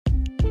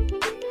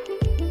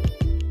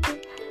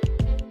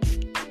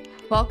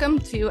Welcome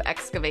to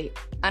Excavate,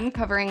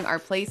 uncovering our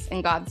place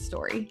in God's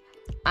story.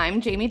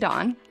 I'm Jamie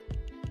Dawn.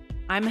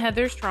 I'm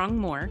Heather Strong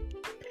Moore.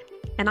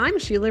 And I'm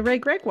Sheila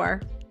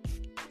Gregoire.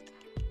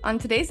 On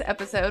today's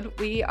episode,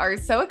 we are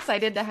so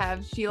excited to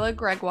have Sheila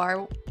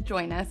Gregoire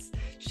join us.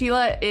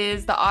 Sheila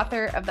is the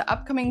author of the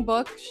upcoming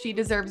book, She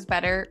Deserves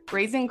Better,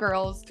 Raising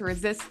Girls to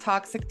Resist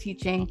Toxic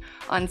Teaching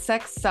on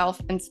Sex, Self,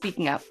 and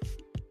Speaking Up.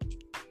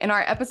 In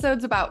our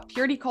episodes about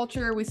purity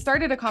culture, we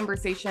started a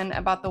conversation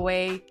about the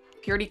way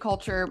purity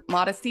culture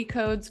modesty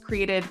codes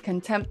created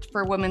contempt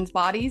for women's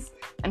bodies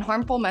and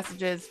harmful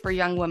messages for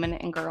young women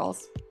and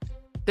girls.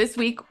 This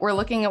week, we're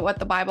looking at what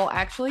the Bible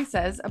actually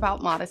says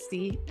about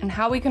modesty and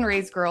how we can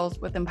raise girls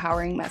with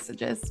empowering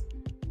messages.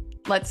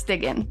 Let's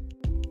dig in.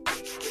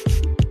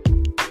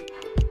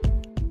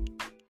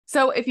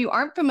 So if you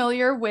aren't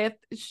familiar with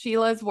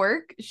Sheila's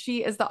work,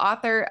 she is the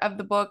author of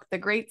the book, The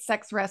Great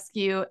Sex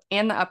Rescue,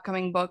 and the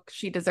upcoming book,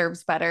 She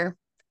Deserves Better.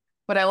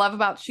 What I love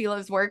about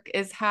Sheila's work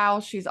is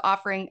how she's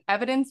offering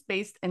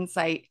evidence-based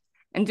insight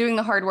and doing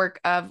the hard work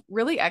of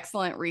really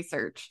excellent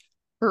research.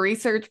 Her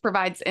research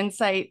provides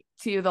insight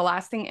to the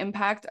lasting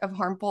impact of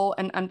harmful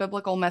and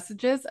unbiblical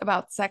messages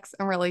about sex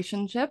and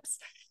relationships,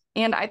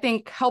 and I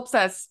think helps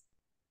us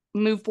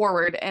move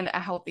forward in a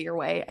healthier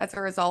way as a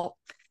result.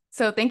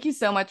 So thank you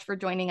so much for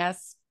joining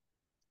us.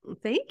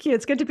 Thank you.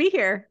 It's good to be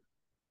here.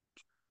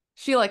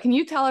 Sheila, can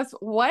you tell us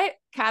what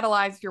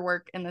catalyzed your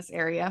work in this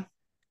area?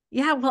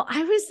 Yeah, well,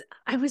 I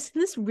was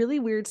in this really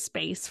weird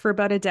space for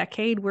about a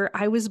decade where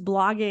I was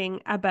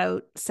blogging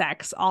about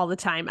sex all the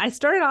time. I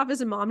started off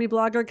as a mommy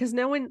blogger because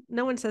no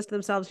one says to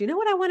themselves, you know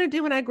what I want to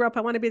do when I grow up?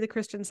 I want to be the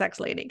Christian sex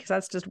lady, because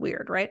that's just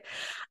weird, right?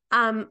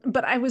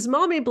 But I was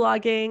mommy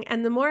blogging,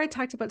 and the more I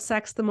talked about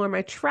sex, the more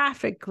my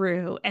traffic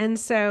grew. And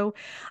so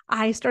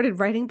I started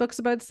writing books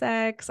about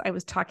sex. I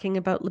was talking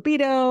about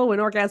libido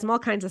and orgasm, all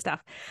kinds of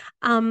stuff.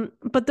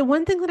 But the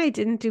one thing that I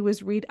didn't do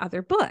was read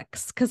other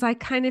books, because I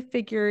kind of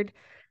figured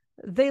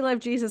they love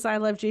Jesus, I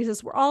love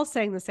Jesus. We're all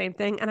saying the same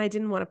thing, and I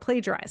didn't want to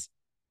plagiarize.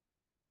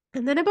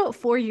 And then about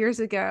 4 years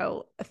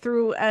ago,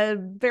 through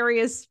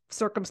various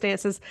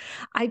circumstances,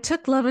 I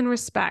took Love and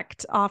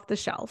Respect off the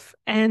shelf,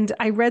 and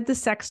I read the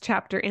sex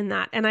chapter in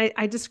that. And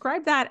I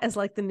described that as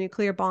like the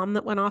nuclear bomb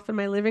that went off in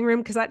my living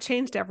room, because that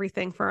changed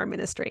everything for our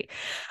ministry.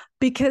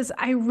 Because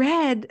I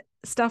read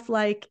stuff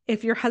like,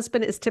 if your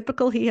husband is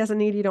typical, he has a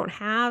need you don't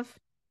have.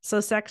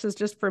 So sex is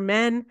just for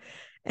men.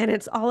 And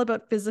it's all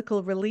about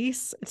physical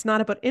release. It's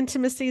not about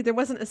intimacy. There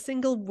wasn't a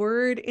single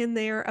word in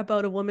there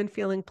about a woman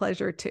feeling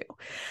pleasure too.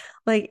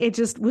 Like, it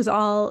just was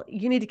all,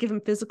 you need to give him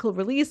physical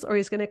release or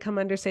he's going to come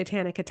under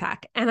satanic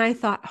attack. And I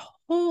thought,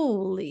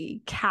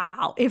 holy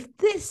cow, if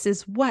this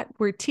is what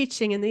we're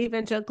teaching in the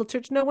evangelical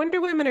church, no wonder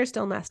women are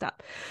still messed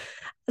up.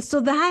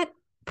 So that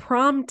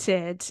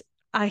prompted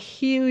a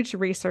huge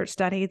research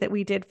study that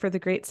we did for the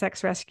Great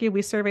Sex Rescue.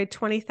 We surveyed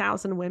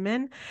 20,000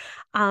 women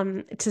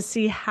to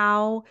see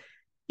how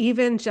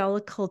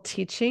evangelical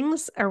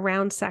teachings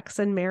around sex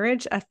and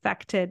marriage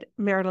affected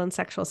marital and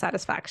sexual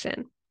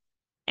satisfaction.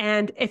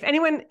 And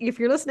if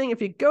you're listening, if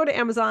you go to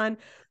Amazon,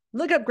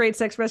 look up Great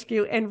Sex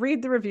Rescue and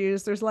read the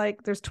reviews. There's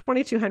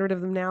 2,200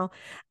 of them now.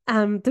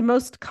 The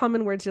most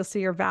common words you'll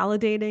see are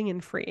validating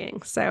and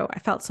freeing. So I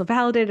felt so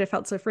validated. I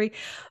felt so free.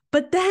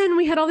 But then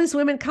we had all these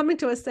women coming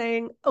to us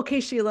saying,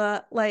 okay,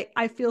 Sheila, like,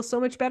 I feel so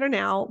much better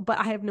now, but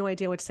I have no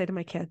idea what to say to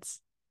my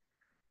kids,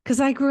 because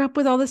I grew up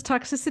with all this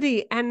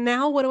toxicity. And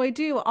now what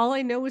do? All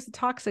I know is the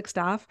toxic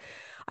stuff.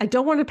 I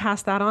don't want to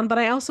pass that on, but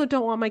I also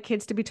don't want my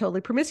kids to be totally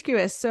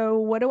promiscuous. So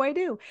what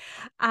do?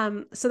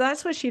 So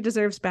that's what She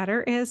Deserves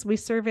Better is. We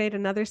surveyed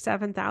another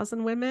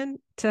 7,000 women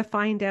to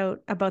find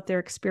out about their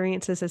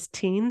experiences as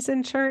teens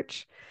in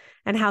church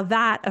and how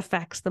that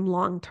affects them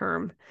long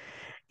term.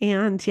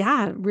 And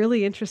yeah,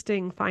 really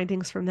interesting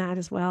findings from that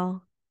as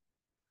well.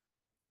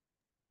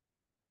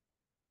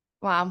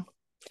 Wow.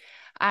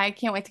 I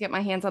can't wait to get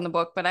my hands on the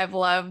book, but I've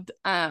loved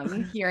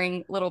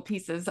hearing little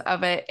pieces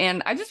of it.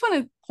 And I just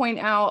want to point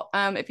out,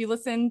 if you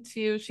listen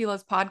to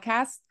Sheila's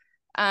podcast,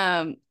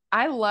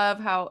 I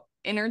love how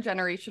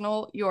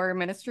intergenerational your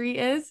ministry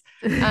is.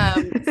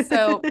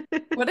 So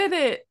what did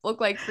it look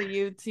like for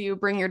you to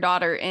bring your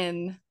daughter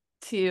in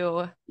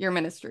to your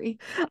ministry?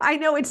 I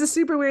know it's a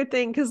super weird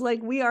thing, because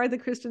like, we are the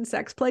Christian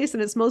sex place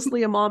and it's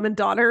mostly a mom and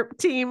daughter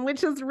team,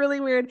 which is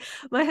really weird.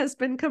 My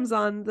husband comes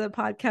on the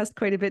podcast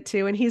quite a bit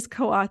too, and he's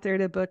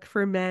co-authored a book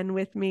for men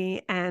with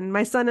me, and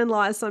my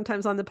son-in-law is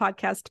sometimes on the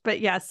podcast.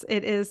 But yes,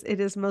 it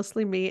is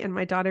mostly me and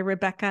my daughter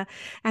Rebecca,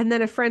 and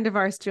then a friend of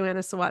ours, Joanna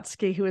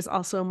Sawatsky, who is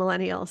also a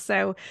millennial.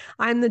 So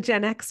I'm the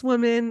Gen X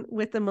woman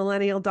with the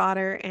millennial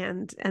daughter,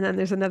 and then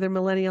there's another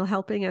millennial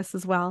helping us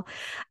as well.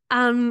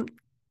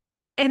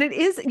 And it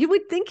is, you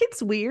would think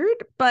it's weird,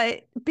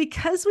 but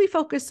because we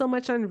focus so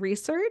much on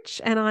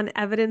research and on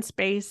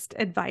evidence-based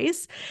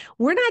advice,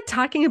 we're not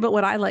talking about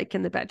what I like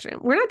in the bedroom.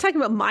 We're not talking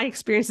about my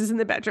experiences in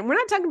the bedroom. We're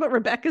not talking about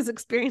Rebecca's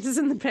experiences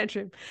in the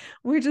bedroom.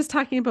 We're just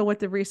talking about what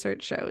the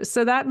research shows.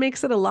 So that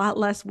makes it a lot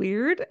less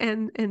weird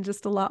and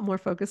just a lot more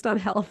focused on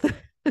health.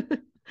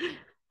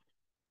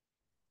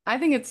 I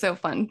think it's so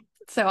fun.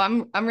 So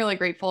I'm really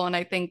grateful, and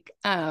I think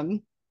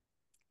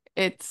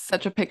it's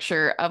such a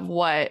picture of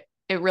what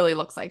it really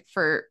looks like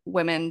for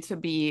women to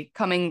be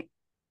coming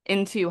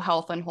into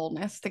health and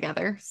wholeness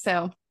together.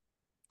 So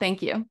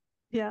thank you.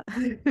 Yeah.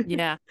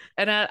 Yeah.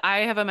 And I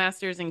have a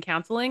master's in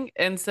counseling.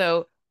 And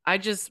so I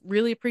just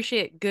really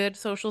appreciate good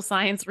social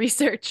science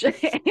research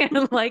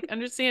and like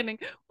understanding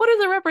what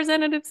is a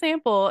representative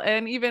sample.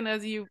 And even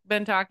as you've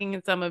been talking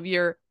in some of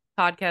your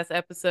podcast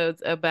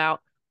episodes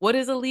about what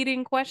is a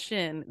leading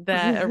question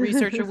that a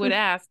researcher would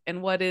ask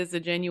and what is a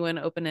genuine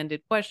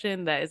open-ended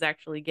question that is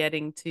actually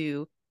getting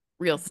to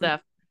real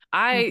stuff.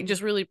 I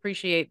just really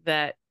appreciate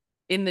that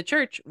in the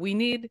church, we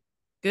need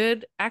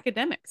good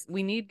academics.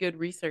 We need good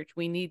research.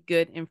 We need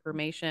good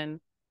information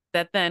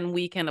that then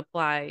we can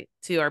apply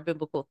to our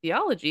biblical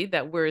theology,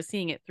 that we're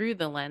seeing it through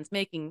the lens,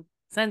 making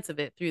sense of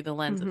it through the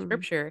lens of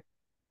scripture.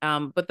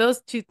 But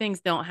those two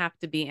things don't have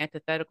to be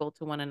antithetical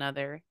to one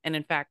another. And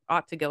in fact,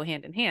 ought to go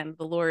hand in hand.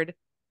 The Lord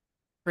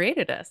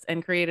created us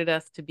and created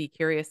us to be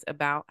curious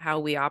about how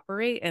we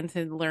operate and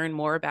to learn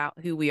more about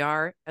who we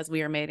are as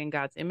we are made in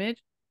God's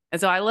image. And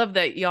so I love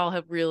that y'all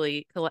have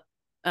really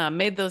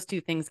made those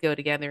two things go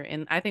together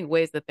in, I think,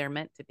 ways that they're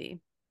meant to be.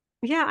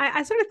 Yeah,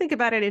 I sort of think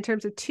about it in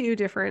terms of two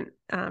different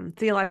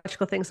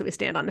theological things that we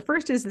stand on. The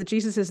first is that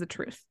Jesus is the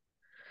truth,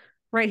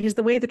 right? He's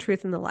the way, the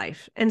truth, and the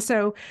life. And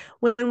so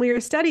when we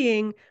are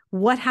studying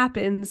what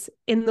happens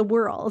in the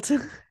world,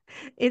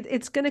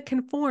 it's going to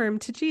conform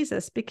to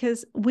Jesus,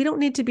 because we don't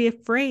need to be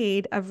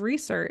afraid of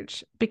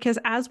research, because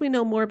as we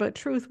know more about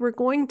truth, we're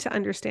going to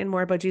understand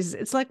more about Jesus.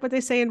 It's like what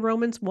they say in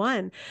Romans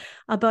 1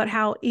 about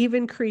how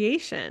even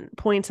creation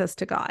points us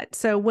to God.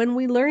 So when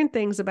we learn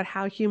things about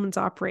how humans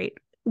operate,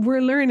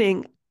 we're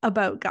learning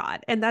about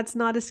God, and that's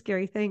not a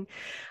scary thing.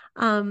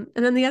 And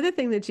then the other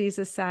thing that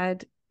Jesus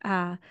said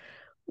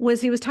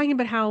was he was talking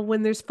about how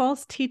when there's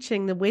false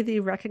teaching, the way that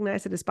you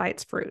recognize it is by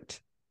its fruit.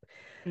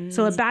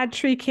 So a bad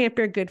tree can't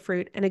bear good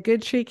fruit, and a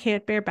good tree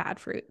can't bear bad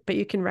fruit, but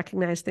you can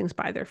recognize things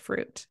by their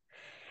fruit.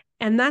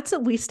 And that's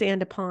what we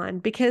stand upon,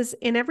 because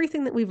in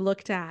everything that we've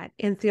looked at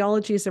in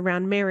theologies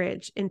around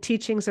marriage, in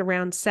teachings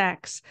around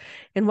sex,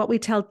 and what we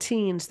tell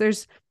teens,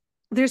 there's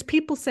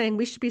people saying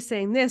we should be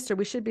saying this, or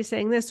we should be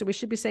saying this, or we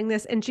should be saying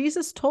this. And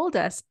Jesus told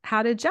us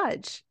how to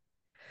judge,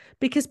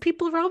 because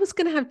people are always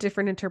going to have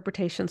different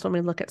interpretations when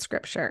we look at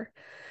scripture.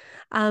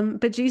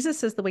 But Jesus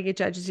says the way you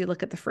judge is you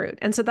look at the fruit.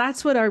 And so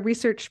that's what our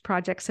research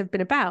projects have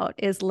been about,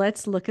 is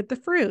let's look at the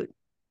fruit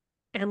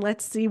and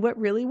let's see what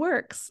really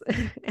works.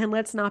 And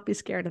let's not be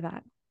scared of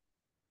that.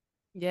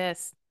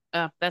 Yes.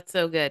 Oh, that's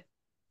so good.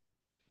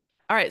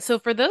 All right. So,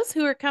 for those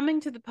who are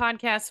coming to the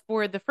podcast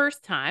for the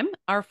first time,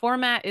 our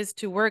format is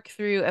to work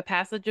through a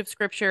passage of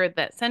scripture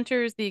that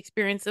centers the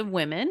experience of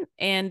women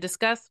and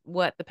discuss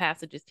what the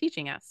passage is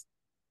teaching us.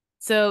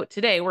 So,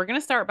 today we're going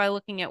to start by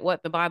looking at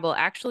what the Bible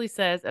actually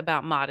says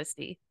about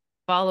modesty,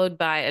 followed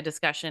by a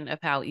discussion of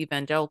how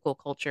evangelical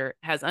culture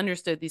has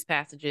understood these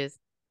passages.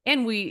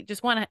 And we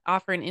just want to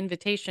offer an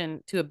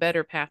invitation to a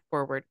better path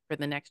forward for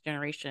the next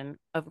generation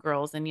of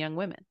girls and young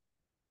women.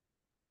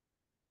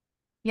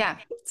 Yeah.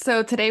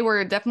 So today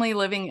we're definitely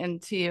living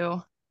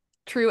into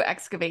true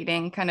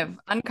excavating, kind of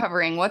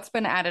uncovering what's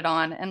been added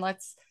on. And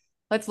let's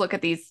look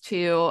at these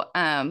two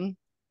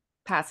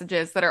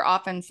passages that are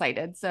often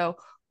cited. So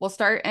we'll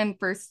start in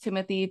 1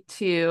 Timothy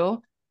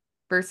 2,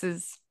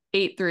 verses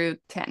 8 through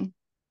 10.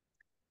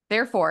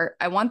 Therefore,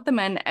 I want the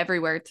men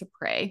everywhere to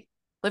pray,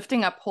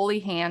 lifting up holy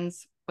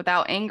hands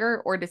without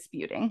anger or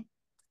disputing.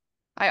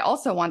 I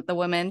also want the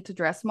women to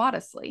dress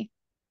modestly,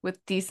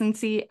 with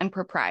decency and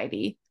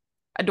propriety,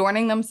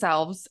 adorning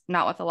themselves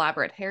not with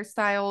elaborate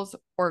hairstyles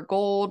or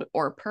gold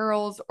or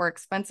pearls or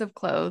expensive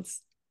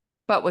clothes,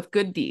 but with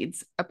good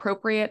deeds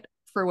appropriate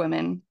for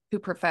women who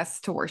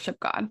profess to worship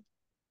God.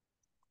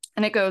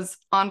 And it goes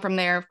on from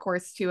there, of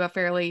course, to a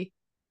fairly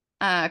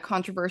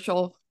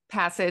controversial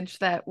passage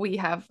that we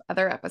have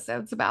other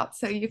episodes about.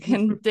 So you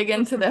can dig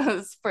into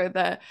those for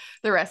the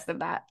rest of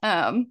that.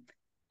 And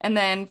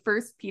then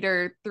 1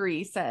 Peter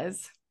 3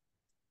 says,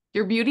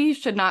 your beauty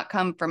should not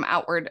come from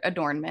outward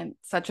adornment,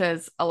 such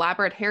as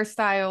elaborate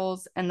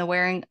hairstyles and the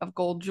wearing of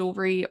gold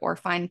jewelry or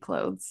fine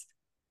clothes.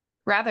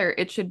 Rather,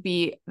 it should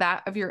be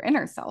that of your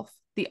inner self,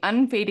 the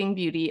unfading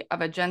beauty of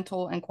a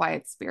gentle and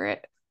quiet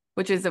spirit,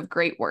 which is of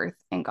great worth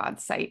in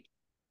God's sight.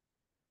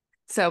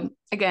 So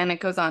again, it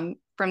goes on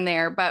from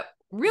there, but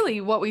really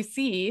what we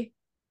see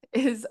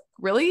is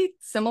really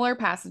similar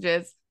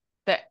passages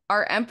that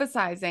are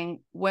emphasizing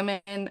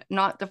women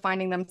not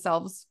defining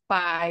themselves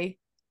by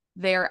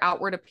their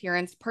outward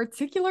appearance,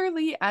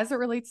 particularly as it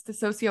relates to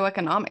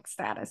socioeconomic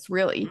status,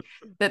 really,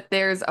 that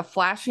there's a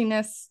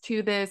flashiness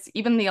to this,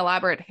 even the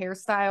elaborate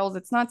hairstyles.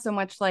 It's not so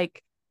much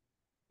like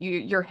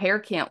your hair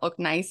can't look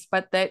nice,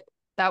 but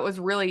that was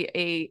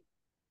really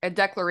a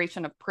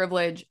declaration of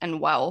privilege and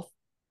wealth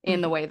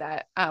in the way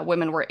that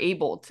women were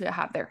able to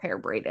have their hair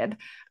braided.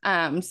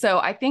 So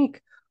I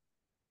think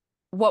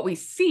what we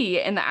see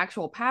in the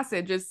actual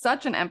passage is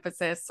such an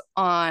emphasis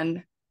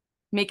on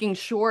making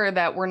sure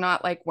that we're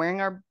not like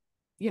wearing our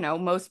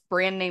most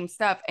brand name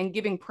stuff and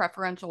giving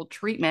preferential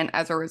treatment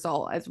as a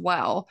result as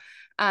well.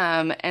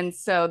 And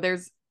so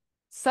there's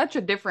such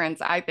a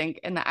difference, I think,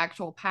 in the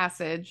actual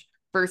passage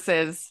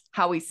versus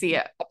how we see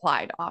it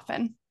applied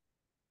often.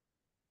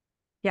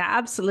 Yeah,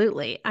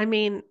 absolutely. I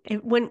mean,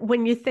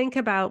 when you think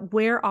about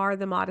where are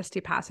the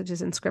modesty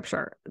passages in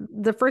scripture,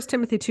 the First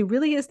Timothy 2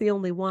 really is the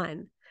only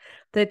one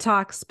that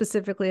talks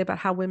specifically about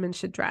how women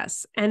should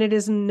dress. And it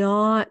is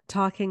not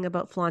talking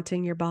about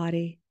flaunting your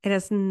body. It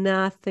has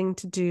nothing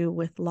to do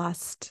with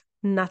lust,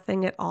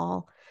 nothing at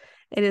all.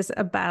 It is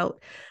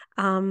about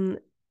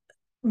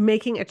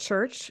making a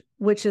church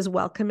which is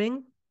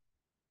welcoming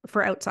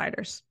for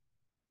outsiders.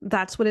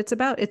 That's what it's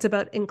about. It's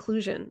about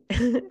inclusion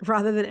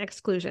rather than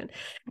exclusion.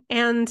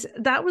 And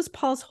that was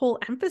Paul's whole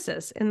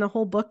emphasis in the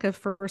whole book of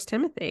First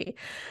Timothy,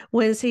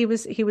 was he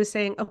was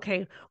saying,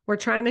 okay, we're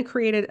trying to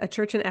create a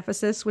church in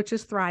Ephesus which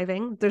is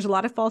thriving. There's a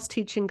lot of false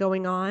teaching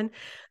going on.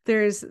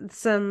 There's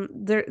some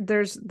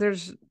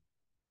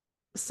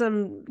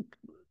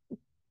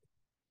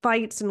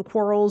fights and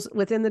quarrels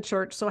within the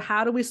church. So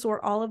how do we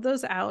sort all of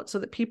those out so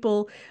that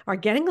people are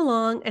getting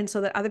along and so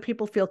that other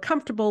people feel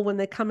comfortable when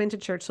they come into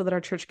church so that our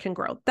church can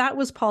grow? That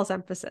was Paul's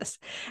emphasis.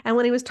 And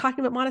when he was talking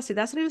about modesty,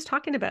 that's what he was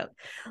talking about.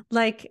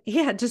 Like,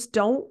 yeah, just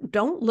don't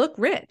look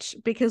rich,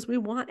 because we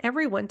want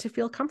everyone to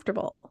feel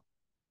comfortable.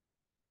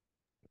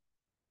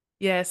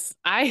 Yes.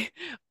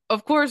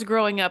 Of course,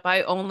 growing up,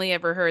 I only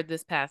ever heard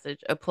this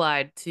passage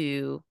applied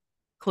to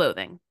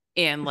clothing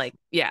and like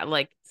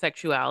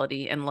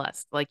sexuality and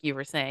lust, like you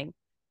were saying.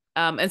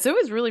 And so it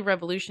was really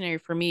revolutionary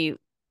for me,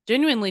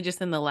 genuinely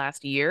just in the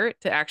last year,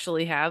 to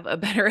actually have a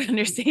better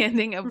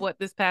understanding of what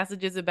this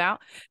passage is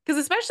about. Because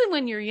especially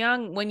when you're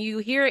young, when you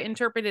hear it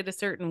interpreted a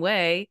certain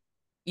way,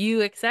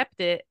 you accept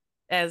it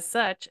as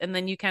such, and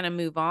then you kind of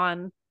move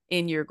on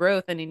in your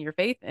growth and in your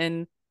faith,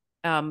 and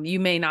you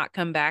may not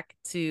come back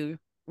to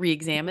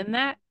re-examine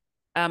that.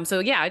 So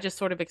yeah, I just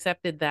sort of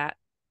accepted that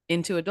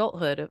into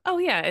adulthood of, oh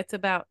yeah, it's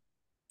about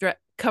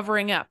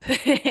covering up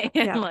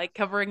and like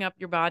covering up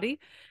your body.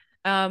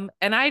 And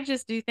I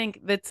just do think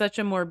that's such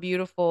a more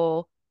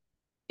beautiful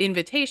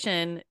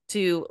invitation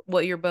to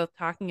what you're both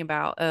talking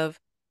about of,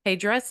 hey,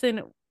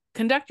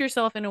 conduct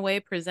yourself in a way,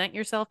 present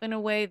yourself in a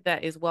way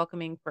that is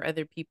welcoming for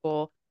other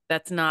people.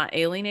 That's not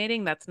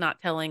alienating. That's not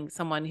telling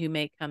someone who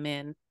may come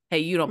in, hey,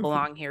 you don't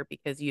belong here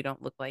because you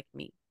don't look like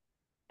me.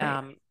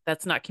 Right.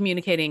 That's not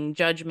communicating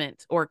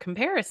judgment or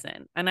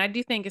comparison. And I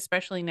do think,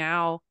 especially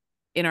now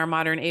in our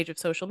modern age of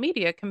social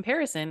media,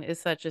 comparison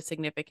is such a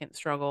significant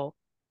struggle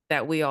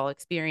that we all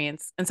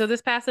experience. And so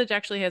this passage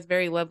actually has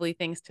very lovely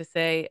things to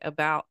say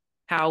about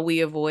how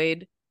we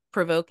avoid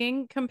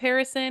provoking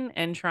comparison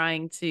and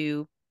trying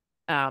to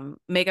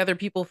make other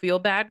people feel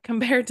bad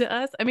compared to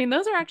us. I mean,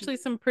 those are actually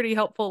some pretty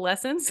helpful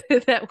lessons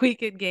that we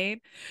could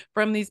gain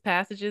from these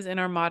passages in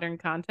our modern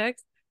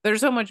context. They're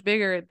so much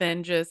bigger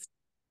than just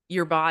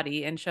your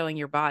body and showing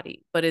your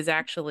body, but is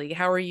actually,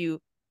 how are you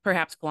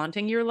perhaps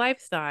flaunting your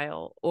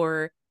lifestyle,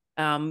 or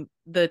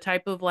the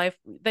type of life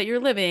that you're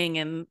living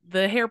and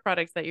the hair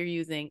products that you're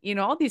using,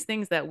 all these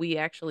things that we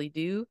actually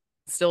do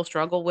still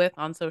struggle with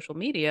on social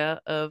media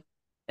of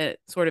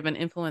sort of an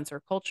influencer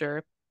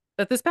culture,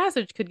 that this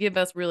passage could give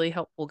us really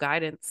helpful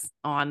guidance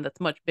on, that's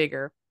much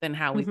bigger than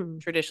how we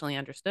traditionally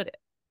understood it.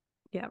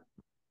 Yep.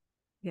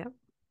 Yep.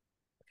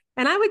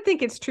 And I would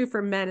think it's true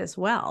for men as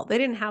well. They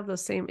didn't have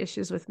those same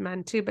issues with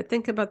men too, but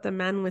think about the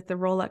men with the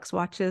Rolex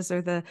watches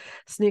or the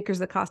sneakers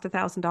that cost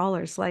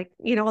 $1,000. Like,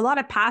 a lot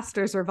of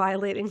pastors are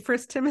violating 1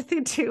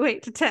 Timothy 2,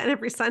 8-10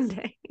 every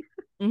Sunday.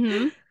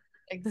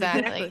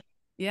 Exactly.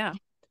 Yeah.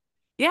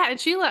 Yeah. And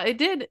Sheila,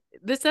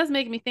 this does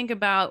make me think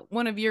about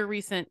one of your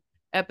recent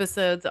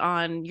episodes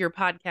on your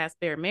podcast,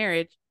 Bare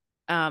Marriage,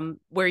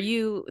 where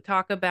you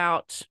talk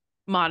about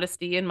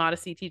modesty and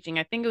modesty teaching.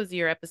 I think it was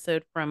your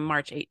episode from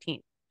March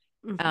 18th.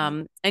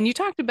 And you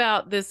talked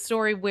about this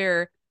story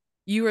where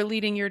you were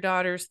leading your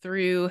daughters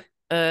through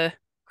a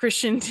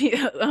Christian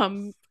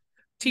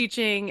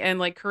teaching and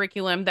like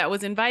curriculum that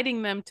was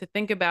inviting them to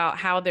think about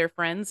how their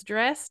friends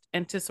dressed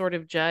and to sort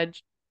of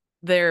judge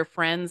their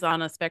friends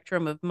on a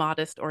spectrum of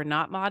modest or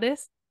not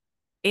modest.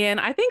 And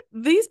I think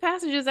these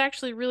passages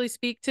actually really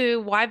speak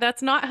to why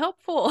that's not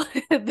helpful.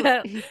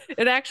 That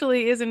it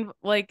actually isn't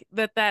like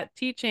that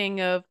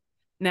teaching of,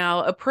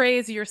 now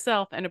appraise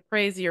yourself and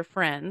appraise your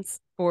friends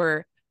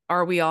for,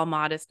 are we all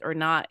modest or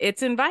not?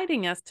 It's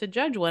inviting us to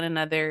judge one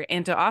another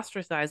and to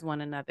ostracize one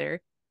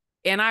another.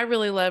 And I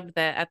really loved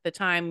that at the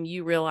time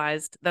you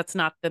realized that's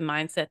not the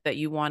mindset that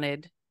you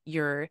wanted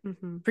your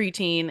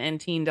preteen and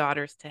teen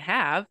daughters to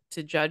have,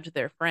 to judge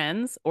their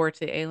friends or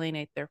to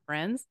alienate their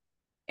friends.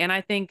 And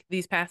I think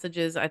these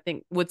passages,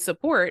 would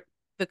support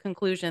the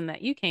conclusion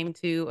that you came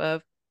to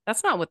of,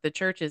 that's not what the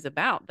church is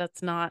about.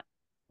 That's not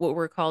what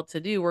we're called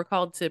to do. We're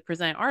called to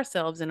present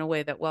ourselves in a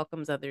way that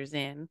welcomes others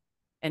in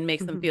and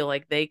makes them feel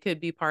like they could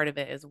be part of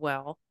it as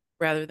well,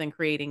 rather than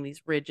creating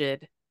these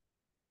rigid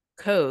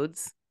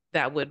codes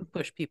that would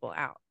push people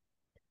out.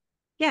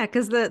 Yeah,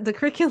 because the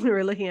curriculum we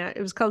were looking at,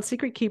 it was called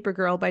Secret Keeper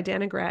Girl by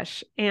Dana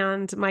Gresh.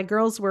 And my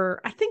girls were,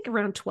 I think,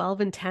 around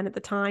 12 and 10 at the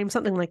time,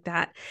 something like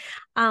that.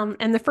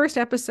 And the first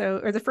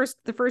episode, or the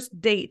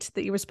first date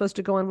that you were supposed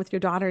to go on with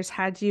your daughters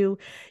you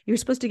were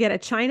supposed to get a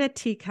china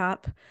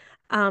teacup,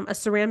 a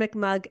ceramic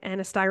mug, and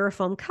a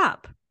styrofoam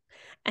cup.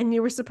 And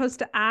you were supposed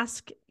to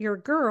ask your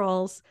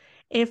girls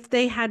if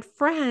they had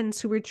friends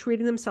who were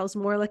treating themselves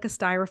more like a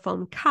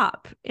styrofoam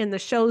cup in the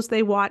shows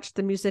they watched,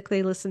 the music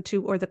they listened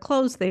to, or the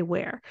clothes they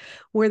wear.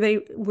 Were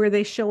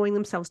they showing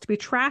themselves to be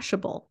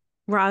trashable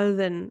rather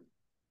than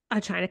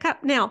a china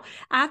cup? Now,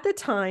 at the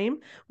time,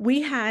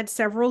 we had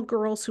several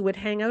girls who would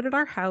hang out at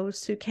our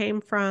house who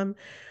came from,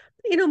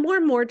 more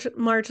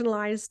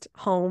marginalized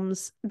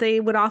homes.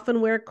 They would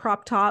often wear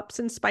crop tops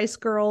and Spice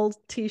Girl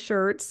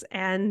t-shirts,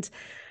 and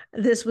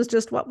this was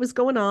just what was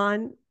going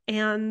on.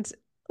 And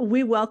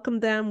we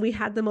welcomed them. We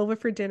had them over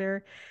for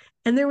dinner.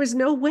 And there was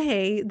no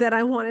way that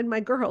I wanted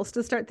my girls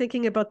to start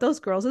thinking about those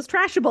girls as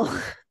trashable.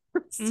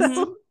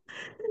 Mhm.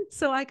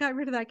 So I got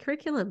rid of that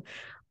curriculum.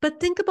 But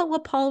think about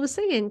what Paul was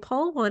saying.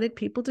 Paul wanted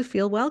people to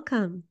feel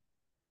welcome.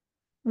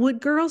 Would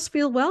girls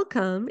feel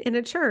welcome in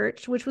a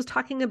church which was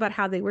talking about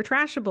how they were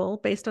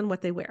trashable based on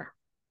what they wear?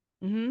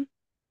 Mhm.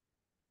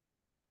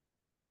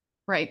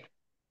 Right.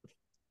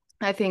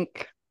 I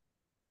think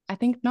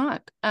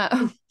not.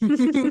 I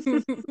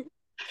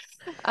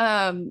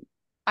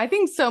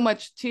think so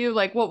much too,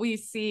 like what we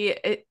see,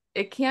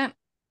 it can't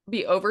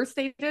be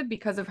overstated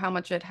because of how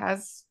much it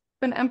has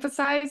been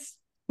emphasized.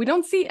 We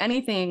don't see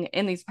anything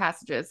in these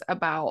passages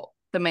about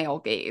the male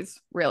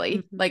gaze, really.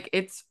 Mhm. Like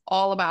it's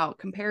all about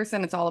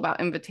comparison, it's all about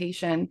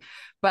invitation,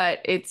 but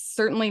it's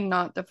certainly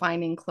not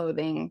defining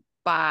clothing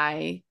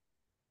by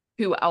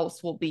who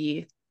else will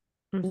be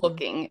Mhm.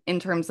 looking in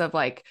terms of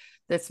like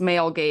this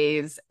male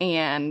gaze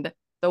and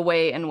the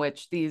way in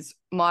which these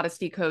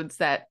modesty codes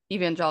that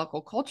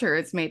evangelical culture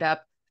is made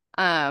up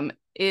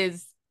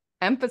is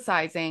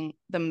emphasizing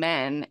the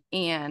men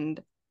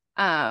and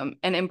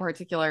in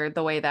particular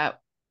the way that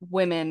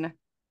women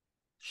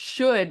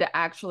should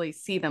actually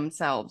see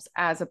themselves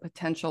as a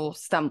potential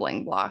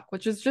stumbling block,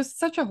 which is just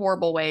such a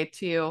horrible way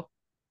to Mhm.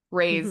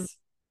 raise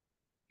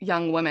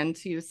young women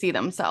to see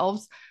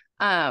themselves.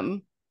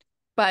 um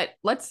but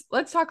let's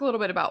talk a little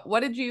bit about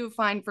what did you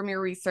find from your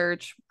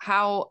research?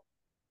 How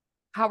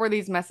are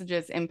these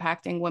messages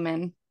impacting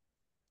women?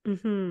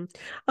 Mm-hmm.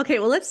 Okay,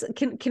 well,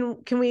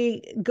 can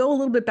we go a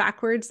little bit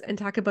backwards and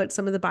talk about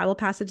some of the Bible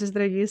passages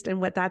that are used and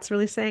what that's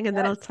really saying, and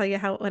then I'll Yes. tell you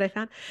what I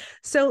found.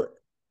 So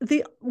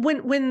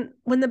when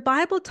the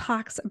Bible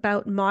talks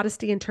about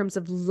modesty in terms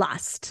of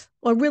lust,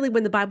 or really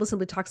when the Bible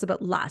simply talks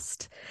about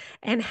lust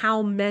and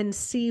how men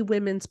see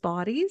women's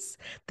bodies,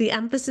 the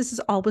emphasis is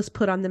always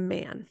put on the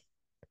man.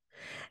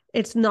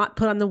 It's not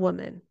put on the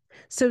woman.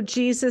 So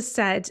Jesus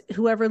said,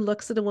 whoever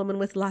looks at a woman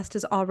with lust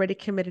has already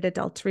committed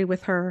adultery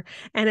with her,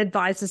 and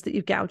advises that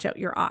you gouge out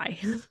your eye.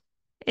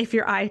 If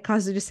your eye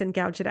causes you to sin,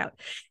 gouge it out.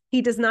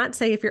 He does not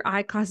say if your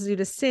eye causes you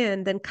to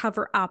sin, then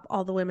cover up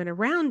all the women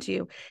around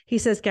you. He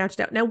says gouge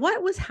it out. Now,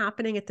 what was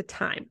happening at the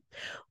time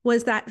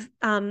was that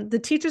the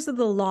teachers of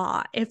the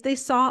law, if they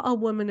saw a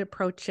woman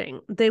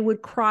approaching, they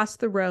would cross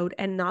the road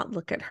and not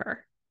look at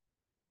her.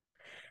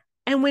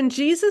 And when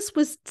Jesus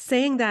was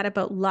saying that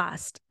about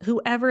lust,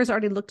 whoever has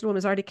already looked at a woman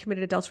has already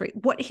committed adultery.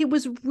 What he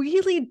was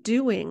really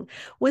doing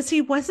was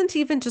he wasn't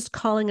even just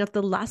calling out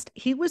the lust,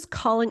 he was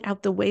calling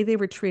out the way they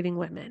were treating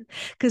women.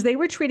 Because they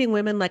were treating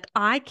women like,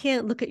 I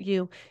can't look at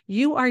you.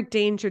 You are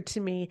danger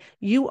to me.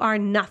 You are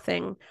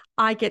nothing.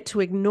 I get to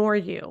ignore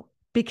you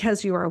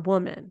because you are a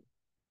woman.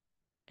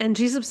 And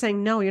Jesus was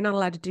saying, no, you're not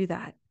allowed to do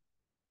that.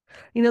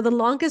 The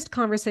longest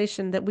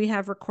conversation that we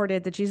have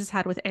recorded that Jesus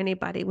had with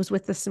anybody was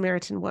with the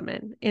Samaritan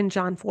woman in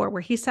John 4,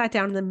 where he sat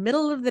down in the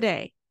middle of the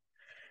day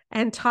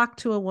and talked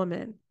to a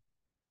woman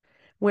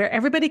where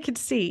everybody could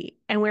see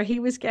and where he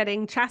was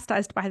getting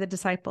chastised by the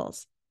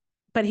disciples.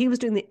 But he was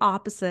doing the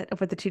opposite of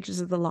what the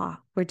teachers of the law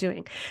were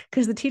doing,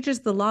 because the teachers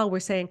of the law were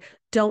saying,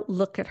 don't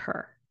look at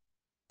her.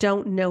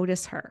 Don't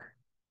notice her.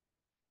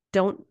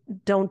 Don't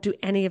do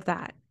any of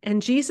that.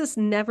 And Jesus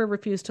never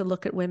refused to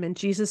look at women.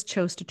 Jesus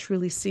chose to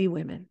truly see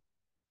women.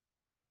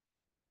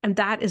 And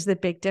that is the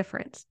big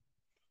difference.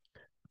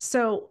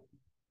 So,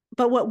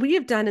 but what we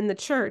have done in the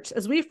church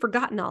is we've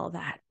forgotten all of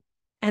that.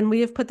 And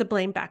we have put the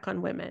blame back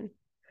on women.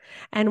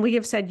 And we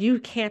have said, you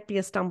can't be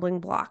a stumbling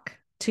block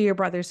to your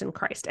brothers in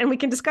Christ. And we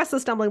can discuss the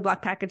stumbling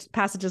block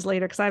passages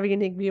later, because I have a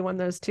unique view on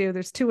those too.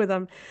 There's two of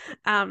them.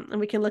 And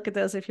we can look at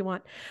those if you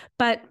want.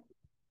 But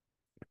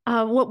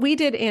what we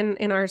did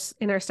in our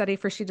study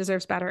for She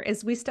Deserves Better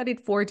is we studied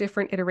 4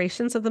 different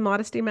iterations of the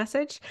modesty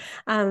message,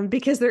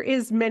 because there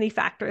is many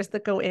factors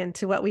that go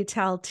into what we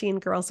tell teen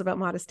girls about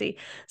modesty.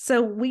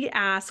 So we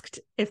asked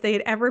if they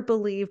had ever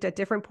believed at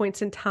different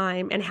points in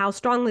time and how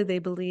strongly they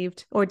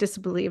believed or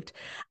disbelieved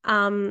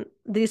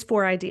these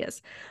 4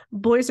 ideas.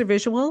 Boys are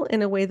visual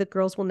in a way that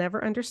girls will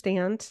never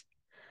understand.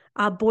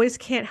 Boys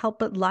can't help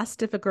but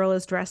lust if a girl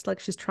is dressed like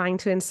she's trying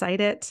to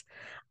incite it.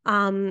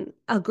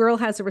 A girl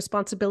has a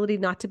responsibility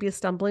not to be a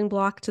stumbling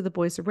block to the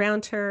boys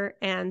around her,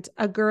 and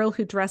a girl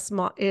who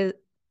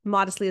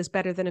modestly is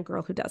better than a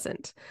girl who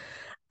doesn't.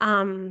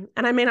 And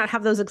I may not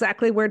have those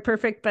exactly word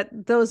perfect, but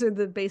those are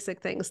the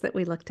basic things that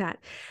we looked at.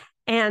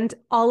 And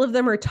all of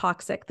them are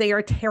toxic. They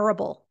are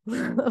terrible.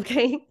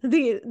 Okay.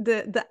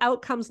 The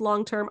outcomes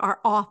long term are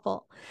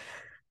awful.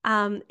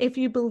 If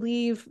you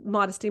believe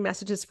modesty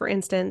messages, for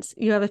instance,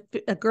 you have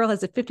a girl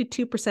has a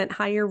 52%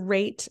 higher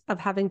rate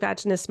of having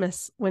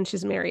vaginismus when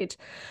she's married,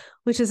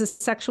 which is a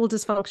sexual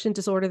dysfunction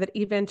disorder that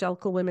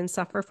evangelical women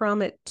suffer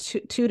from at 2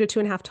 to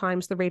 2.5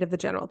 times the rate of the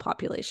general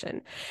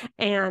population.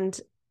 And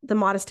the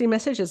modesty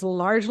message is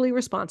largely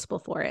responsible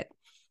for it.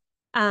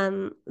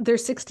 They're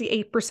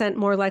 68%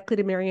 more likely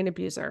to marry an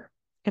abuser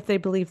if they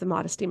believe the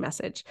modesty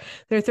message.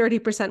 They're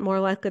 30% more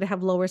likely to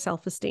have lower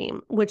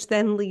self-esteem, which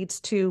then leads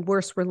to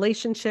worse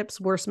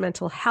relationships, worse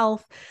mental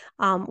health,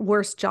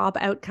 worse job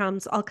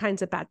outcomes, all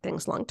kinds of bad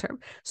things long term.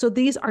 So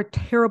these are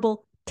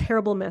terrible,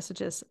 terrible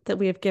messages that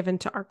we have given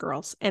to our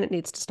girls, and it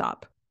needs to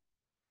stop.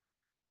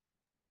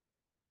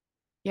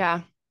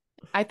 Yeah,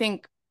 I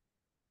think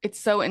it's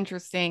so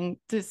interesting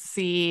to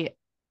see,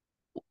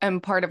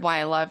 and part of why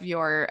I love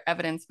your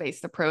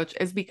evidence-based approach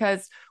is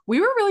because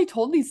we were really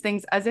told these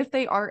things as if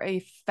they are a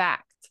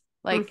fact.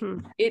 Like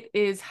it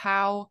is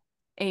how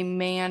a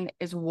man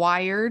is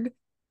wired,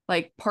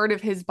 like part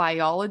of his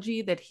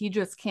biology, that he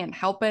just can't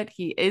help it.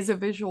 He is a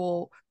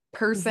visual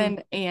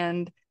person,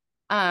 and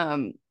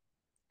all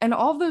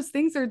of those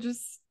things are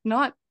just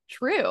not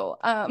true.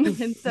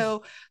 And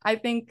so I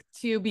think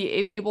to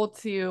be able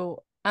to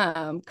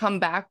come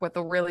back with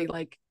a really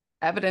like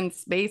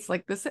evidence-based,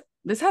 like this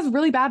has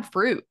really bad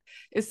fruit,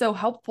 is so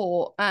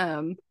helpful,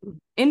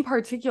 in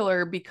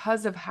particular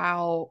because of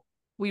how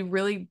we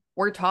really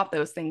were taught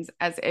those things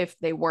as if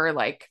they were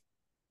like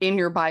in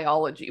your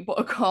biology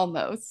book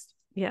almost.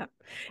 Yeah.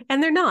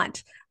 And they're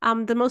not.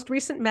 The most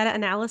recent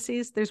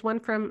meta-analyses, there's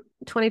one from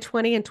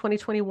 2020 and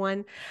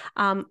 2021,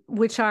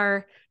 which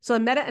are, so a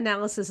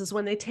meta-analysis is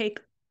when they take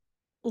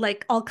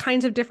like all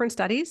kinds of different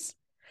studies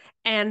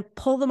and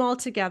pull them all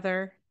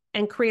together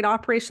and create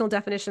operational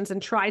definitions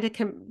and try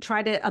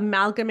to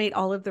amalgamate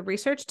all of the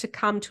research to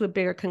come to a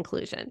bigger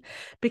conclusion.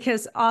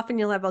 Because often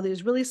you'll have all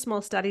these really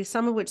small studies,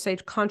 some of which say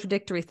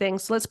contradictory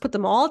things. So let's put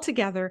them all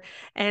together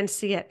and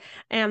see it.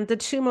 And the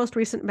two most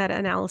recent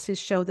meta-analyses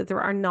show that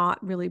there are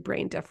not really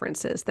brain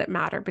differences that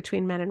matter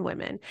between men and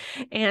women.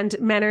 And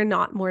men are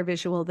not more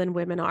visual than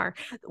women are.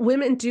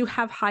 Women do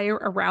have higher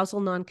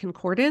arousal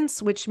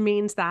non-concordance, which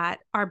means that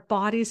our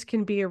bodies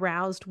can be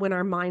aroused when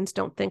our minds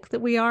don't think that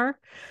we are.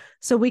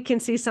 So we can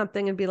see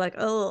something and be like,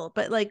 oh,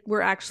 but like we're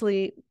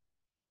actually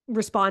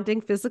responding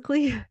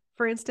physically,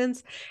 for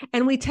instance.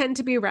 And we tend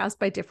to be aroused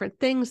by different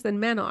things than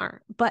men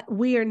are, but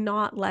we are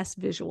not less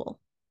visual.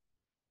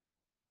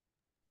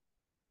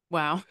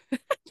 Wow.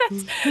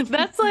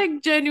 That's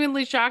like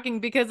genuinely shocking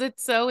because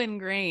it's so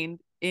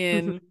ingrained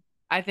in,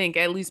 I think,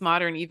 at least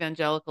modern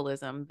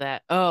evangelicalism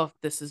that, oh,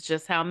 this is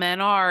just how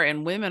men are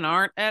and women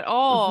aren't at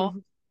all.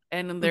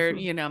 And they're,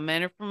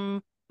 men are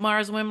from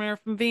Mars, women are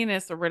from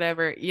Venus or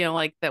whatever,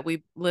 like that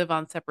we live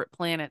on separate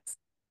planets.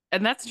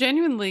 And that's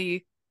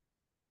genuinely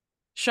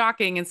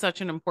shocking in such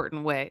an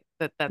important way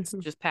that's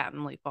just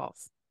patently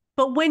false.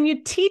 But when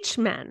you teach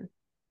men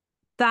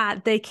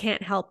that they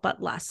can't help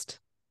but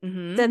lust,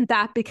 then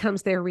that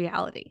becomes their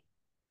reality.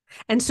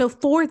 And so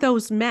for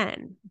those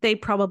men, they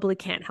probably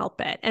can't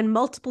help it. And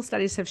multiple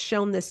studies have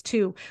shown this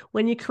too.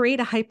 When you create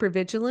a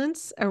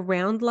hypervigilance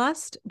around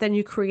lust, then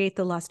you create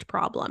the lust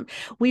problem.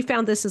 We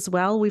found this as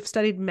well. We've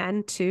studied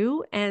men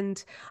too.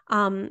 And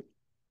a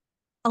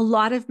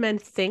lot of men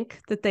think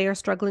that they are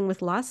struggling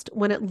with lust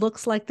when it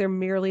looks like they're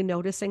merely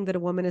noticing that a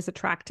woman is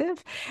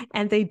attractive,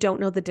 and they don't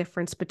know the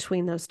difference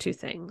between those two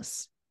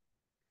things.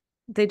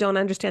 They don't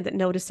understand that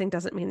noticing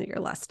doesn't mean that you're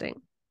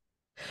lusting.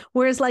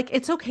 Whereas like,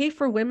 it's okay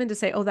for women to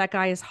say, oh, that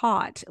guy is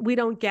hot. We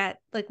don't get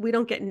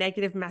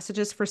negative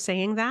messages for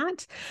saying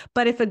that.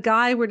 But if a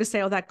guy were to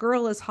say, oh, that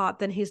girl is hot,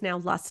 then he's now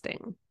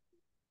lusting,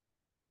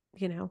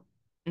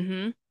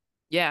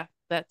 Yeah,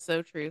 that's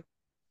so true.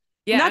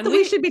 Yeah. Not that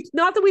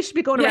we should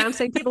be going around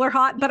saying people are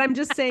hot, but I'm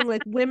just saying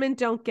like women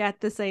don't get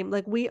the same,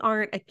 like we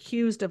aren't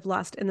accused of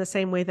lust in the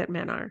same way that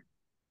men are.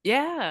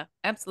 Yeah,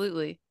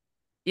 absolutely.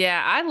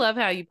 Yeah. I love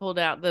how you pulled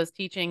out those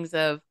teachings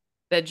of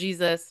that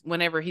Jesus,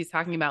 whenever he's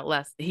talking about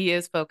lust, he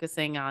is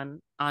focusing on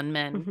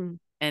men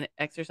and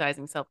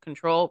exercising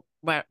self-control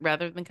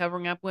rather than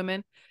covering up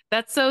women.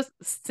 That's so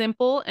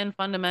simple and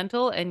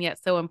fundamental and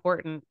yet so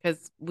important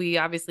because we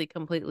obviously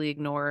completely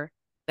ignore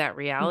that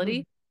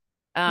reality.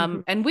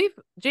 And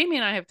Jamie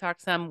and I have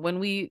talked some when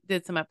we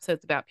did some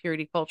episodes about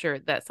purity culture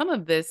that some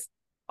of this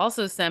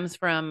also stems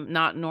from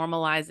not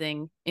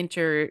normalizing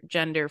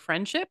intergender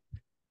friendship.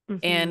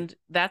 And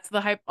that's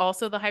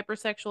also the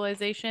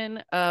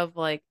hypersexualization of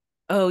like,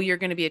 oh, you're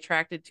going to be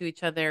attracted to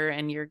each other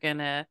and you're going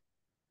to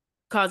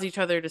cause each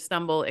other to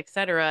stumble,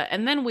 etc.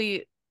 And then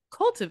we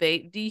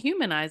cultivate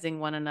dehumanizing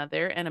one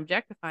another and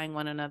objectifying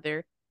one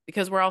another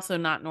because we're also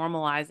not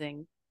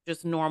normalizing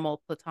just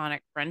normal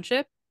platonic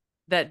friendship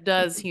that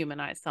does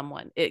humanize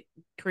someone. It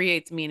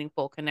creates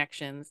meaningful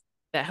connections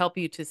that help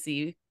you to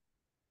see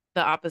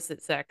the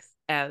opposite sex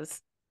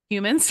as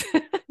humans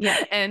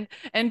Yeah.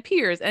 and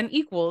peers and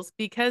equals,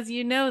 because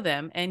you know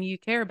them and you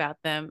care about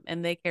them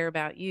and they care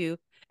about you.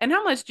 And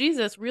how much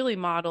Jesus really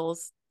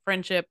models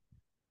friendship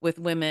with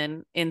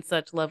women in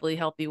such lovely,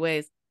 healthy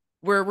ways.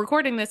 We're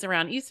recording this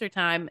around Easter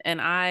time, and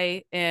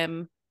I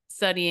am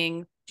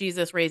studying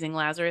Jesus raising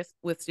Lazarus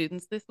with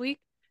students this week.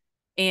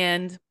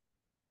 And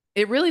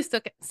it really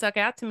stuck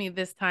out to me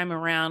this time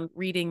around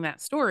reading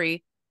that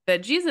story,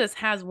 that Jesus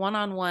has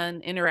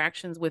one-on-one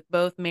interactions with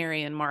both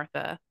Mary and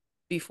Martha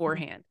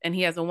beforehand. And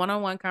he has a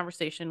one-on-one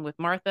conversation with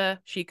Martha.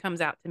 She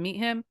comes out to meet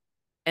him.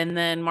 And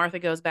then Martha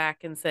goes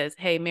back and says,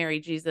 "Hey,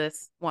 Mary,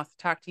 Jesus wants to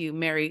talk to you."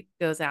 Mary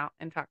goes out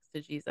and talks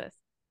to Jesus.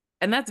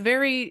 And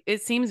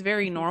it seems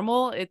very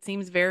normal. It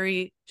seems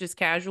very just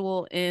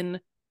casual in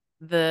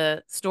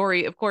the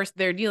story. Of course,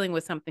 they're dealing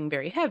with something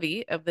very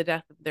heavy of the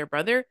death of their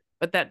brother,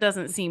 but that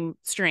doesn't seem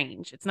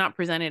strange. It's not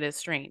presented as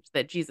strange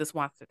that Jesus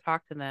wants to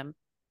talk to them.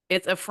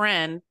 It's a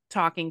friend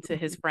talking to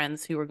his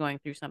friends who are going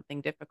through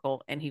something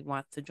difficult, and he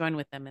wants to join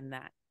with them in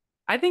that.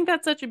 I think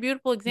that's such a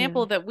beautiful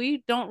example that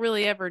we don't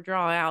really ever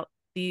draw out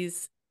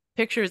these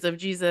pictures of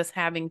Jesus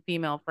having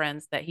female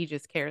friends that he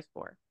just cares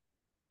for.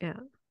 Yeah.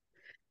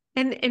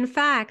 And in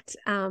fact,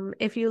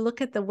 if you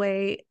look at the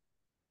way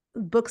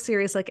book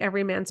series like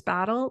Every Man's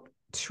Battle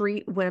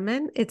treat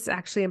women, it's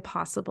actually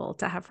impossible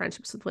to have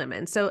friendships with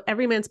women. So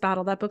Every Man's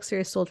Battle, that book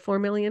series sold 4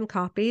 million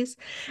copies,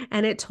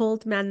 and it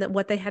told men that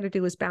what they had to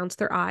do was bounce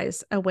their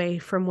eyes away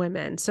from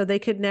women. So they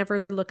could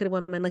never look at a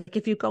woman. Like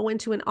if you go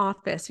into an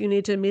office, you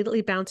need to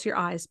immediately bounce your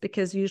eyes,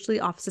 because usually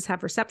offices have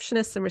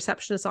receptionists, and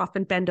receptionists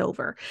often bend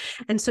over.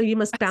 And so you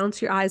must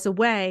bounce your eyes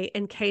away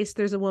in case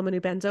there's a woman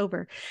who bends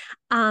over.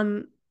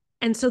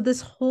 And so this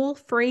whole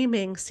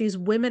framing sees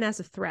women as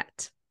a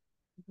threat.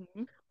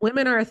 Mm-hmm.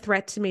 Women are a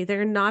threat to me.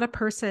 They're not a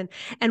person.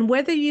 And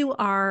whether you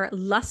are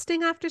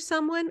lusting after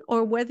someone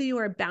or whether you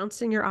are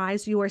bouncing your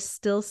eyes, you are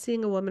still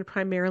seeing a woman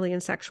primarily in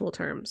sexual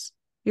terms.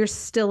 You're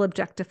still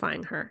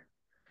objectifying her.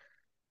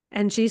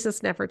 And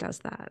Jesus never does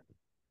that.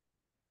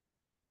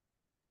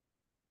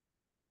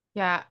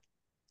 Yeah,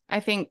 I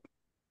think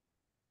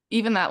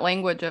even that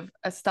language of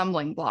a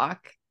stumbling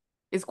block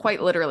is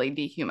quite literally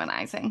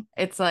dehumanizing.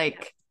 It's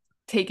like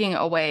taking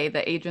away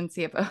the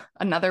agency of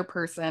another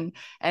person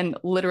and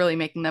literally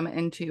making them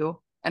into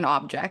an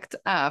object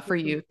for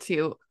you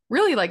to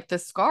really like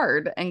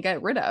discard and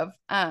get rid of.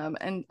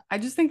 And I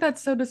just think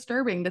that's so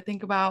disturbing to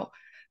think about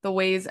the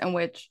ways in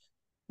which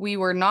we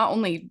were not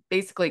only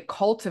basically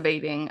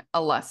cultivating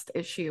a lust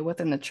issue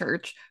within the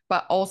church,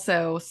 but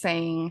also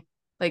saying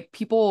like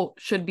people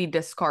should be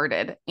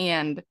discarded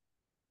and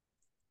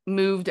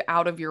moved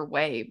out of your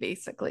way,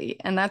 basically.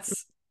 And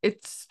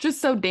it's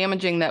just so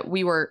damaging that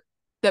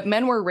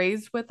men were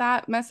raised with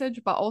that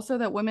message, but also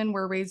that women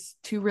were raised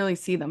to really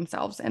see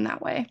themselves in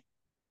that way.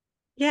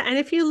 Yeah. And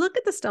if you look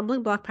at the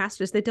stumbling block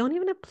passages, they don't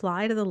even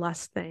apply to the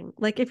lust thing.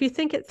 Like if you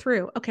think it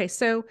through, okay,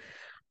 so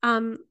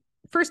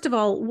first of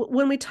all,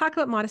 when we talk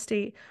about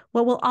modesty,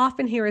 what we'll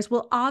often hear is,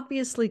 well,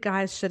 obviously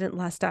guys shouldn't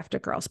lust after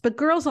girls, but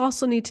girls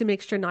also need to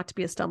make sure not to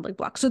be a stumbling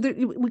block. So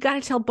we got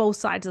to tell both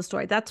sides of the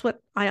story. That's what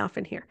I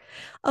often hear.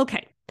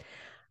 Okay.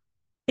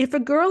 If a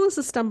girl is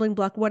a stumbling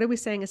block, what are we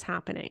saying is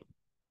happening?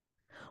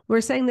 We're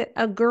saying that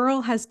a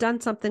girl has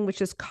done something which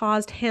has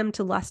caused him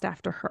to lust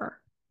after her.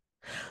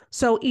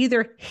 So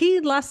either he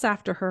lusts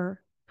after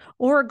her,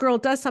 or a girl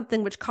does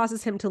something which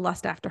causes him to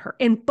lust after her.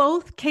 In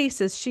both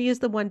cases, she is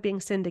the one being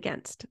sinned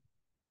against.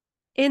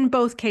 In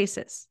both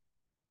cases.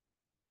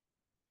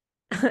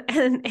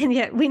 and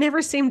yet we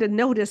never seem to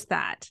notice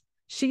that.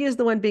 She is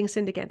the one being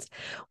sinned against.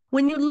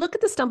 When you look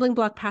at the stumbling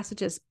block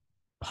passages,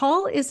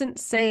 Paul isn't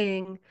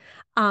saying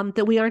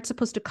that we aren't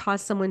supposed to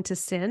cause someone to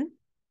sin.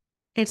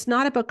 It's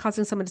not about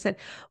causing someone to sin.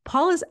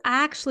 Paul is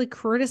actually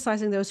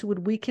criticizing those who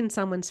would weaken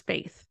someone's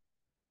faith.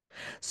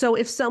 So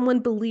if someone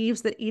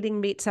believes that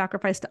eating meat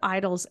sacrificed to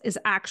idols is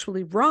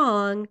actually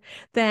wrong,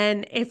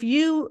 then if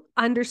you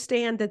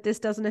understand that this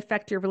doesn't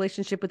affect your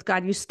relationship with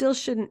God, you still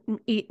shouldn't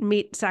eat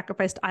meat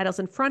sacrificed to idols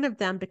in front of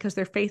them because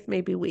their faith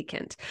may be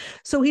weakened.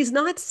 So he's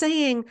not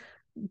saying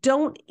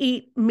don't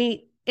eat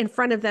meat in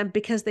front of them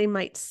because they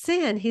might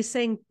sin. He's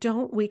saying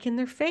don't weaken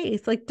their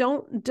faith. Like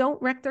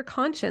don't wreck their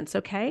conscience,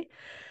 okay?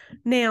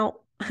 Now,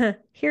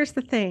 here's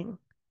the thing.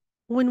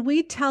 When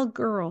we tell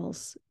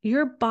girls,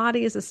 your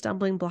body is a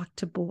stumbling block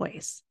to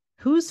boys,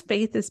 whose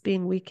faith is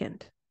being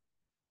weakened?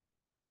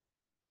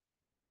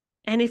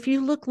 And if you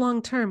look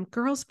long term,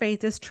 girls'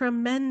 faith is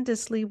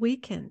tremendously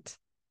weakened.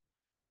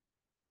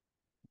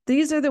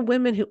 These are the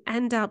women who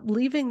end up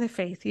leaving the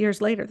faith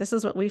years later. This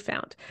is what we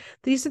found.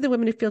 These are the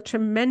women who feel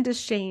tremendous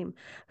shame,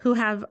 who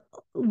have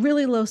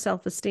really low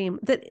self-esteem,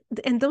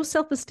 and those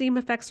self-esteem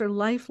effects are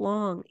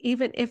lifelong,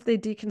 even if they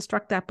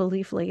deconstruct that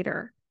belief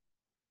later.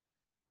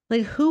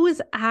 Like, who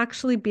is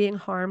actually being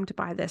harmed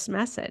by this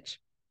message?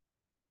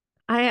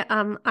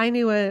 I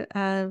knew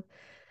a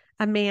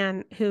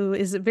man who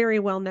is very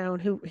well known,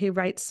 who he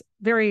writes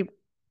very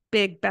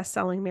big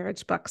best-selling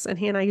marriage books, and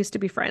he and I used to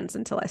be friends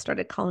until I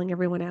started calling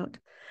everyone out.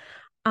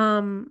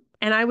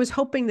 And I was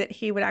hoping that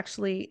he would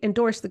actually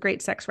endorse The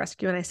Great Sex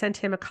Rescue, and I sent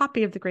him a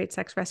copy of The Great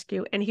Sex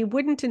Rescue, and he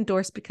wouldn't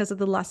endorse because of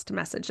the lust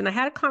message. And I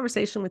had a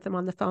conversation with him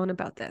on the phone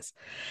about this,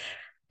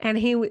 and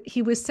he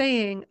was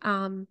saying,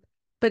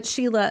 but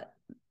Sheila,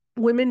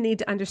 women need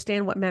to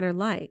understand what men are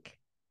like.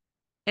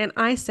 And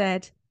I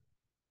said,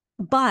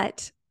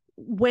 but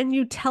when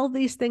you tell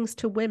these things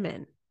to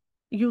women,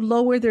 you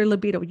lower their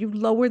libido, you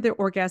lower their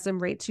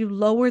orgasm rates, you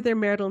lower their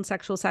marital and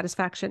sexual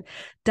satisfaction.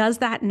 Does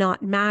that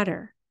not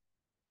matter?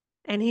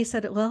 And he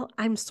said, well,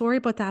 I'm sorry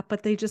about that,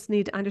 but they just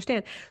need to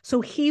understand.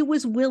 So he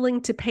was willing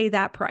to pay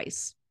that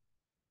price.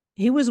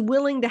 He was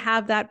willing to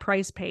have that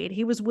price paid.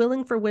 He was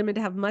willing for women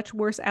to have much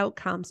worse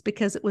outcomes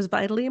because it was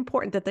vitally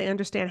important that they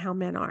understand how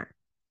men are.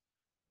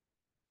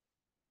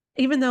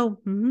 Even though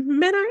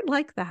men aren't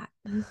like that.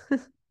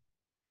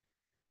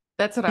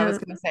 That's what I was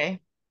going to say.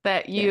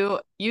 That Yeah.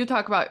 you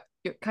talk about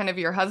kind of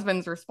your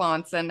husband's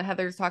response, and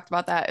Heather's talked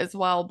about that as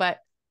well, but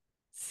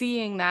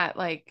seeing that,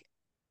 like,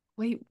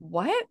 wait,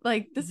 what?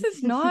 Like, this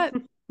is not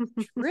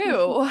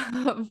true.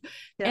 Yeah.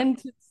 And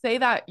to say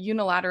that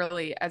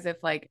unilaterally as if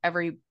like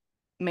every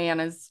man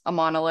is a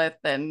monolith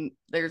and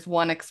there's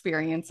one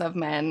experience of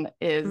men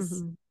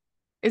is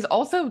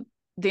also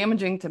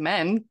damaging to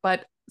men,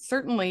 but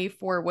certainly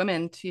for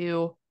women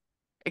to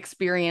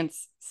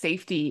experience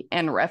safety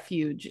and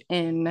refuge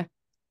in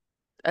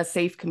a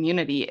safe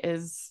community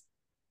is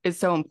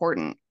so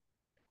important.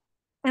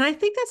 And I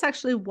think that's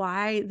actually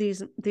why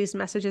these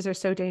messages are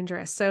so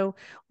dangerous. So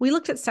we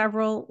looked at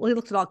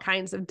all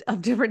kinds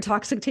of different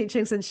toxic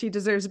teachings, and She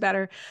Deserves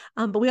Better.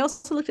 But we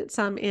also looked at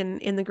some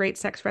in the Great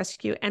Sex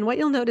Rescue. And what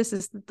you'll notice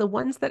is that the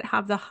ones that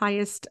have the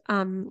highest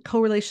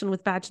correlation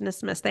with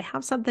vaginismus, they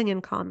have something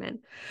in common,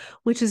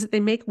 which is that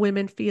they make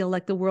women feel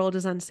like the world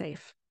is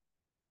unsafe.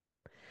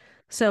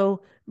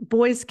 So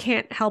boys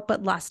can't help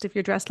but lust if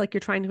you're dressed like you're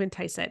trying to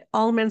entice it.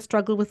 All men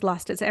struggle with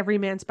lust. It's every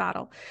man's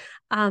battle.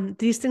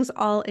 These things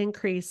all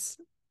increase,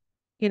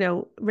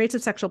 rates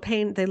of sexual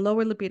pain. They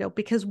lower libido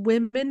because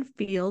women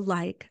feel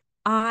like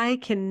I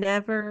can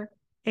never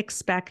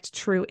expect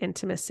true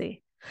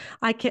intimacy.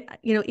 I can,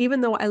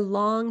 even though I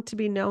long to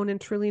be known and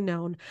truly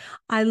known,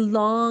 I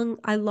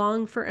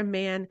long for a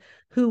man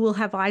who will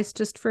have eyes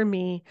just for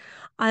me.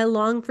 I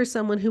long for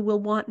someone who will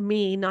want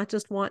me, not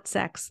just want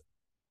sex.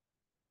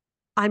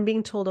 I'm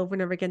being told over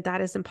and over again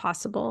that is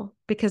impossible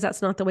because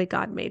that's not the way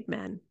God made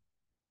men.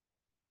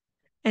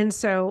 And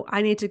so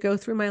I need to go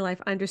through my life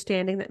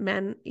understanding that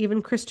men,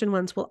 even Christian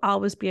ones, will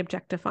always be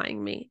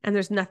objectifying me. And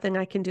there's nothing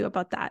I can do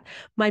about that.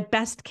 My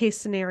best case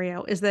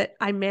scenario is that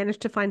I manage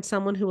to find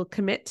someone who will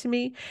commit to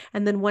me.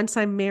 And then once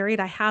I'm married,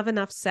 I have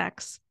enough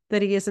sex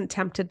that he isn't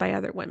tempted by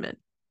other women,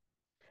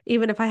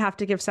 even if I have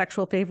to give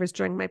sexual favors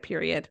during my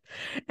period.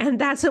 And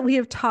that's what we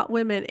have taught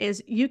women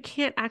is you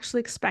can't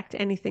actually expect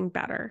anything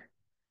better,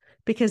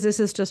 because this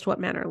is just what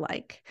men are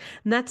like.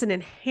 And that's an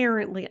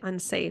inherently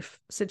unsafe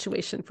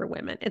situation for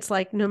women. It's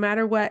like, no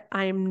matter what,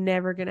 I am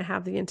never going to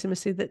have the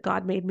intimacy that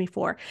God made me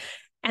for.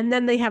 And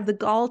then they have the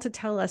gall to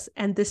tell us,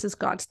 and this is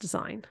God's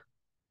design.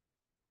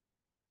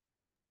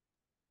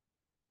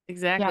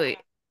 Exactly.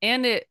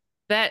 And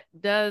that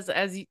does,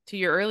 to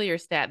your earlier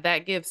stat,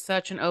 that gives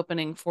such an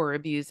opening for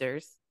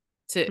abusers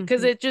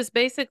because it just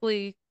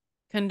basically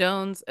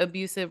condones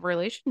abusive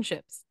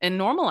relationships and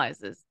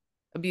normalizes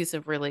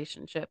abusive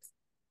relationships.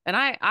 And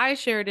I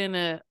shared in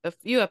a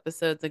few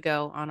episodes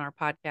ago on our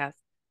podcast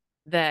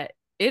that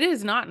it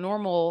is not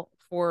normal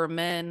for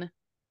men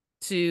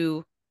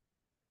to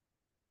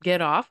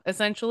get off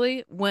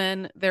essentially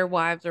when their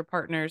wives or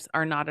partners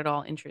are not at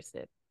all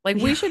interested. Like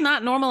we should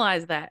not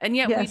normalize that. And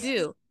yet we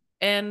do.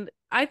 And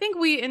I think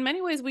in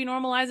many ways, we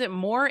normalize it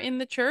more in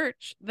the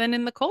church than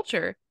in the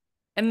culture.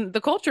 And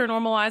the culture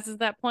normalizes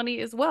that plenty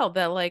as well.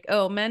 That like,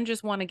 oh, men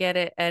just want to get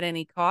it at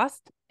any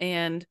cost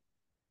and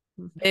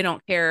they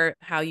don't care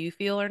how you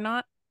feel or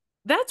not.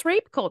 That's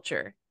rape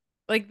culture.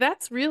 Like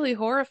that's really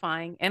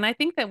horrifying. And I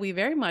think that we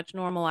very much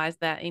normalize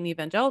that in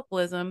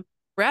evangelicalism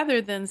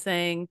rather than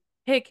saying,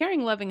 hey, a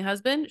caring, loving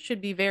husband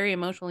should be very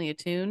emotionally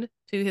attuned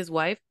to his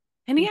wife.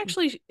 And he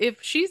actually,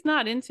 if she's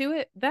not into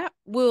it, that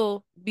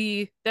will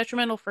be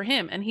detrimental for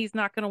him. And he's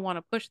not going to want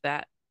to push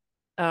that.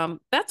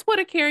 That's what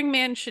a caring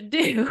man should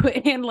do.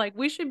 And like,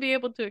 we should be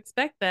able to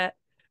expect that.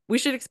 We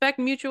should expect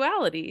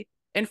mutuality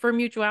and for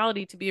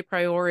mutuality to be a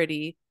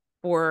priority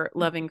for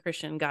loving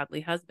Christian,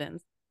 godly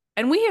husbands.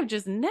 And we have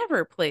just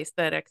never placed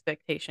that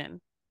expectation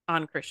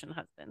on Christian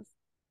husbands.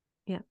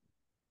 Yeah.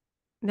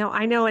 No,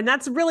 I know. And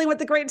that's really what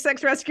the Great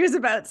Sex Rescue is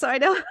about. So I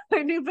know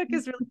our new book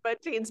is really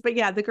about teens, but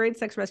yeah, the Great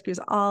Sex Rescue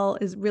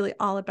is really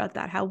all about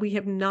that. How we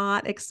have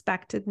not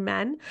expected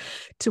men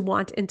to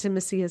want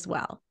intimacy as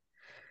well.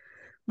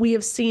 We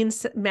have seen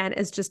men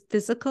as just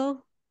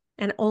physical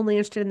and only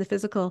interested in the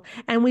physical.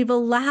 And we've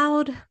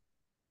allowed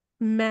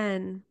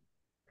men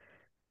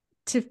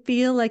to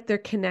feel like they're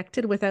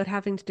connected without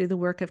having to do the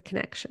work of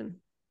connection.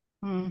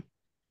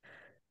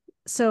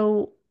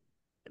 So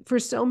for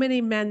so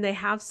many men, they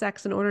have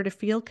sex in order to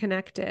feel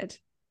connected.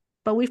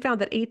 But we found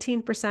that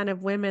 18%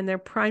 of women, their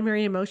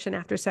primary emotion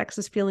after sex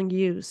is feeling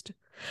used.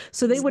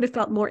 So they would have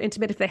felt more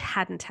intimate if they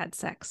hadn't had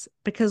sex.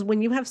 Because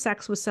when you have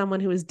sex with someone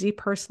who is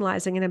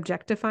depersonalizing and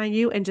objectifying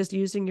you and just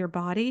using your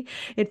body,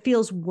 it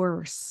feels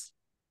worse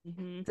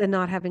than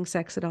not having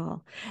sex at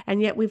all.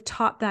 And yet we've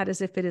taught that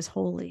as if it is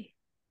holy.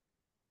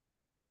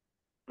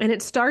 And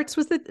it starts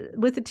with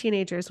the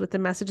teenagers, with the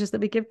messages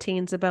that we give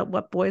teens about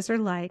what boys are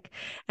like.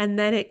 And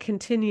then it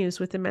continues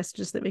with the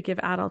messages that we give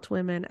adult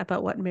women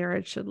about what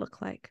marriage should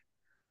look like.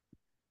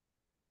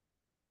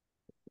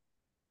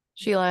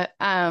 Sheila,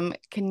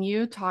 can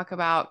you talk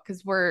about,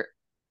 because what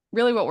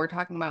we're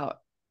talking about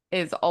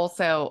is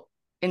also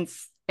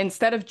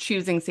instead of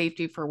choosing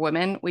safety for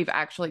women, we've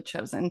actually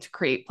chosen to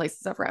create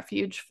places of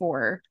refuge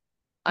for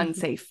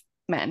unsafe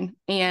men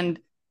and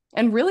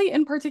really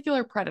in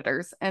particular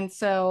predators. And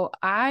so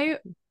I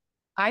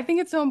think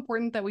it's so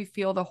important that we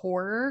feel the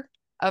horror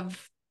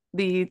of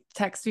the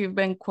text you've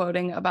been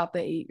quoting about the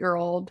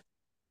 8-year-old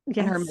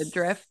and her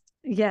midriff.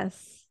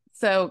 Yes.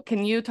 So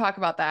can you talk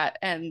about that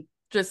and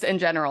just in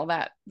general,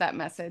 that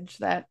message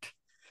that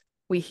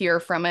we hear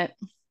from it?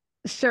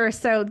 Sure.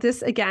 So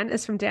this again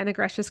is from Dana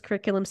Gresh's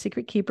curriculum,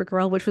 Secret Keeper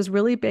Girl, which was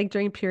really big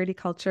during purity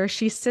culture.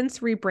 She's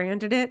since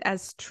rebranded it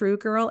as True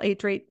Girl,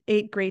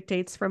 8 Great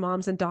Dates for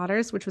Moms and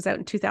Daughters, which was out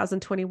in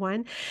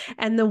 2021.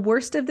 And the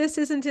worst of this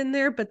isn't in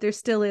there, but there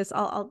still is.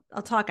 I'll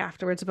talk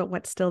afterwards about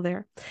what's still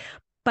there.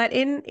 But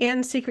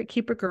in Secret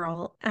Keeper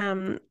Girl,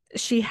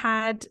 she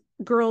had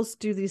girls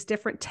do these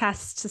different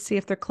tests to see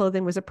if their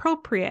clothing was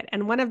appropriate.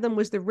 And one of them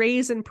was the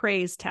raise and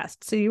praise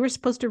test. So you were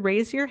supposed to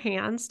raise your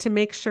hands to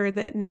make sure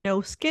that no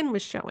skin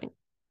was showing.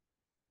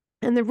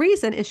 And the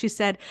reason is, she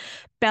said,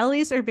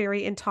 bellies are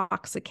very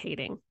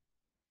intoxicating.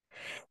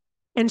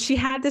 And she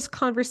had this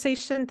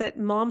conversation that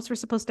moms were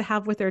supposed to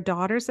have with their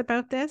daughters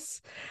about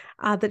this,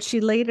 that she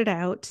laid it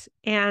out.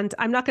 And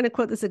I'm not going to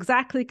quote this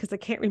exactly because I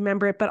can't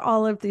remember it, but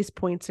all of these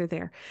points are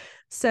there.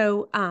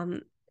 So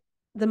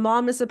the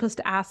mom is supposed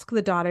to ask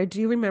the daughter,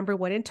 do you remember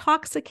what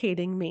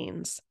intoxicating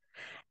means?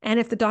 And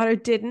if the daughter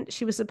didn't,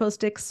 she was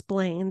supposed to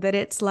explain that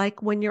it's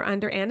like when you're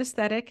under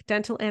anesthetic,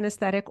 dental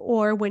anesthetic,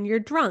 or when you're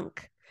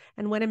drunk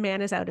and when a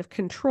man is out of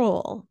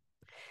control.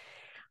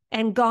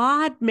 And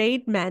God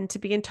made men to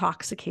be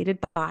intoxicated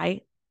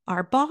by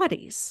our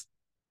bodies.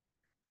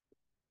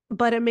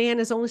 But a man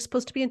is only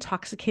supposed to be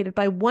intoxicated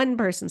by one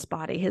person's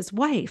body, his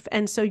wife.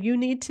 And so you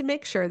need to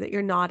make sure that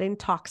you're not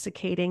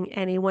intoxicating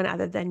anyone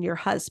other than your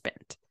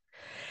husband.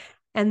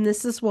 And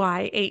this is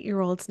why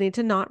 8-year-olds need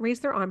to not raise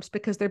their arms,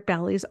 because their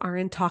bellies are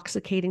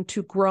intoxicating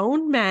to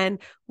grown men,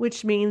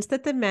 which means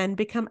that the men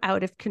become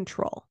out of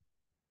control.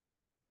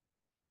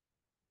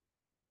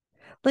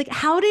 Like,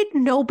 how did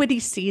nobody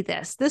see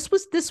this? This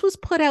was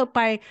put out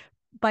by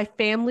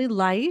Family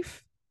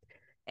Life.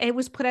 It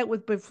was put out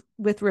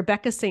with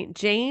Rebecca St.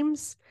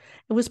 James.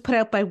 It was put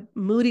out by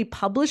Moody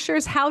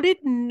Publishers. How did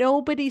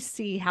nobody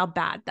see how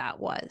bad that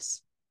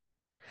was?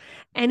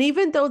 And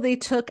even though they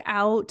took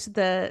out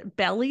the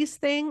bellies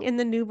thing in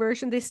the new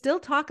version, they still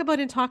talk about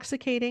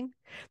intoxicating.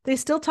 They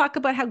still talk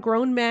about how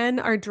grown men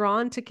are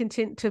drawn to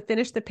continue to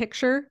finish the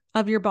picture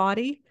of your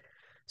body.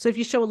 So if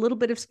you show a little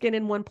bit of skin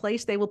in one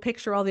place, they will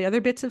picture all the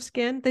other bits of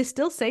skin. They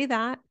still say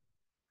that.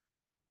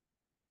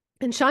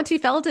 And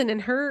Shanti Feldon in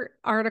her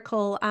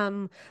article,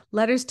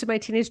 Letters to My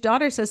Teenage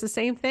Daughter, says the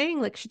same thing.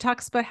 Like, she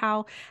talks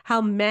about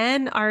how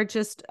men are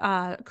just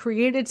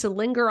created to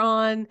linger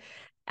on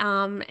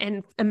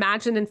and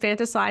imagine and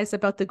fantasize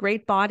about the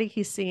great body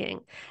he's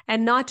seeing.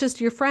 And not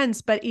just your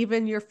friends, but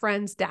even your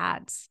friends'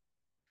 dads.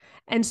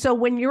 And so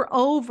when you're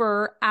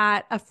over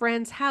at a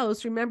friend's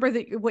house, remember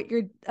that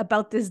you're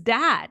about this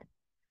dad.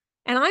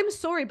 And I'm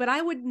sorry, but I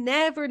would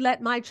never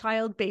let my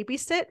child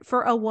babysit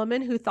for a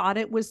woman who thought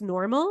it was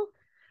normal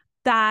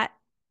that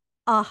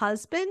a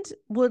husband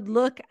would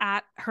look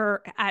at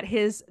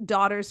his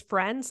daughter's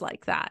friends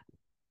like that.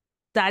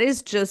 That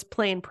is just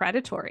plain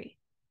predatory.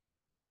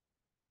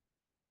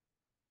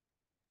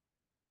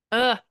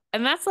 And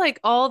that's like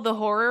all the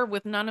horror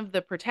with none of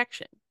the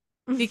protection.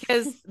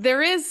 Because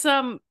there is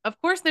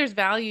of course, there's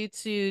value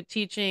to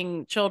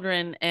teaching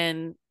children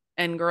and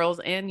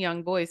girls and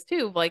young boys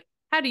too. Like,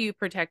 how do you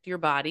protect your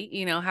body?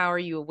 You know, how are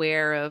you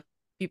aware of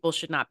people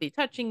should not be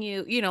touching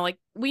you? You know, like,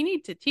 we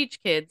need to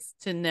teach kids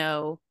to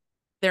know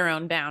their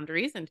own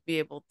boundaries and to be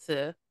able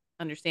to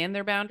understand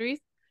their boundaries.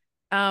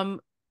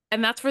 And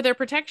that's for their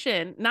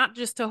protection, not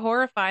just to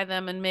horrify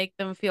them and make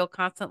them feel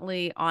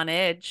constantly on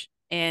edge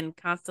and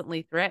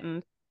constantly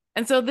threatened.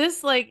 And so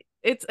this, like,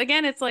 it's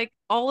like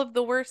all of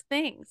the worst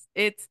things.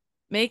 It's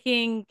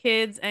making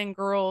kids and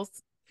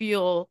girls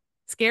feel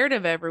scared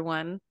of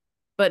everyone,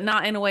 but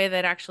not in a way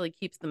that actually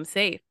keeps them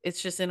safe.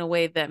 It's just in a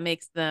way that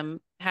makes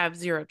them have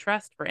zero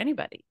trust for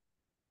anybody.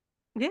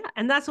 Yeah.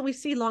 And that's what we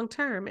see long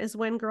term, is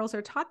when girls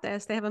are taught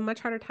this, they have a much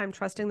harder time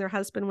trusting their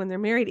husband when they're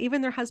married,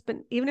 even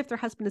if their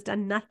husband has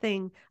done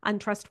nothing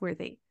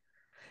untrustworthy.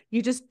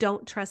 You just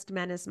don't trust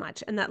men as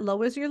much. And that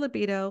lowers your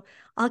libido,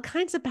 all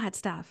kinds of bad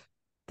stuff.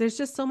 There's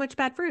just so much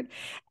bad fruit.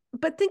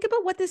 but think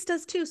about what this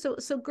does too.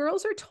 So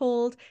girls are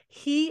told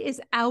he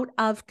is out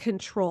of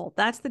control.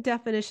 That's the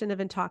definition of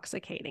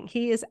intoxicating.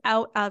 He is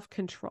out of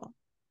control.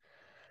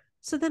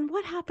 So then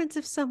what happens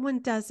if someone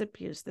does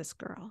abuse this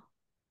girl?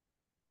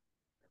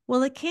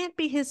 Well, it can't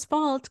be his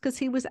fault because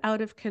he was out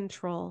of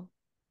control.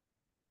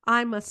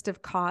 I must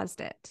have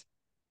caused it.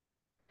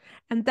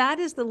 And that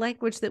is the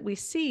language that we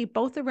see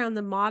both around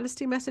the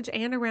modesty message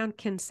and around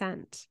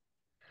consent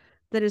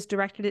that is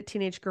directed at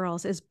teenage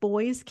girls, is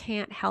boys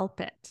can't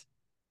help it.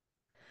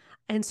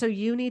 And so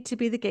you need to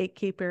be the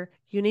gatekeeper.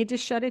 You need to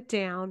shut it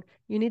down.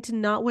 You need to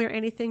not wear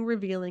anything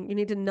revealing. You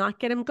need to not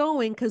get him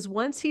going, because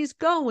once he's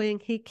going,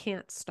 he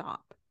can't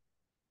stop.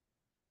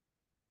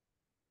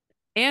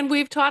 And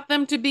we've taught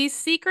them to be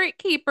secret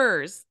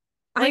keepers.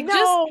 I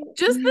know.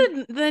 Just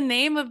the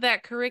name of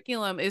that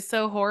curriculum is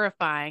so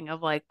horrifying,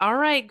 of like, all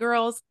right,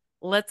 girls,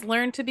 let's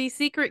learn to be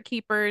secret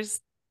keepers.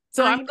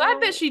 So I'm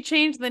glad that she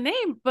changed the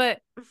name, but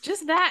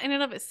just that in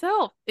and of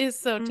itself is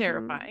so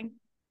terrifying.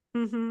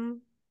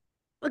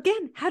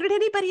 Again, how did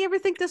anybody ever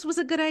think this was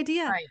a good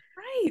idea?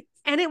 Right.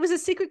 And it was a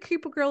secret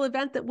keeper girl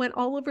event that went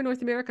all over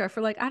North America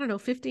for like, I don't know,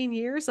 15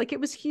 years. Like, it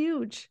was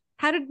huge.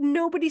 How did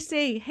nobody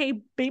say,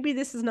 hey, baby,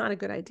 this is not a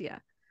good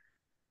idea?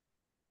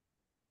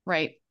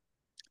 Right.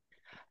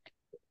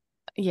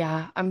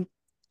 Yeah,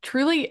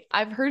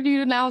 I've heard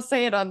you now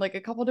say it on like a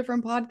couple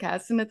different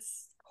podcasts, and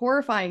it's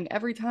horrifying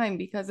every time,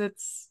 because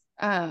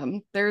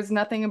there's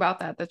nothing about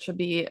that should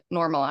be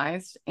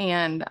normalized.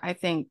 And I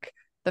think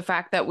the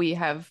fact that we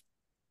have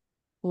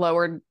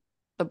lowered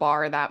the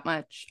bar that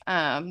much,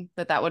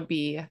 that would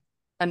be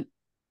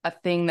a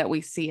thing that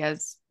we see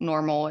as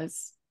normal,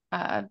 is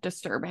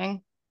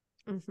disturbing.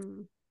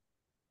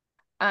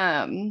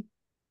 I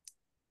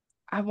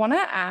want to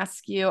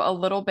ask you a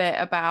little bit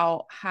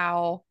about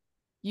how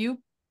you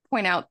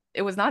point out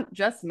it was not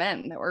just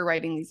men that were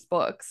writing these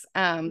books,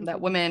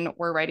 that women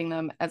were writing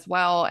them as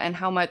well, and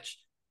how much,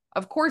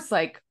 of course,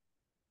 like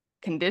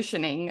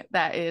conditioning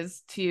that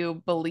is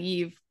to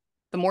believe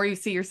the more you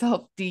see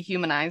yourself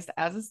dehumanized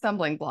as a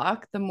stumbling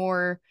block, the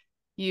more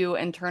you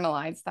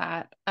internalize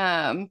that.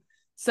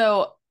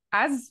 So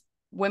as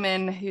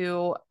women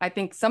who, I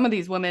think some of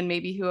these women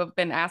maybe who have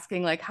been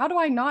asking, like, how do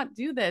I not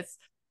do this?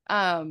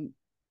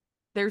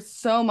 There's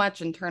so much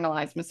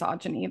internalized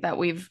misogyny that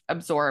we've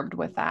absorbed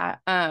with that.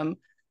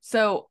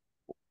 So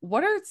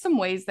what are some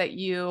ways that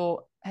you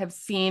have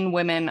seen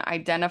women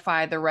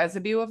identify the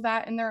residue of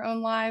that in their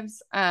own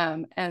lives?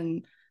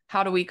 And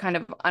how do we kind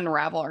of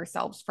unravel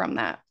ourselves from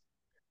that?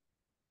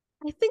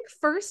 I think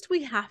first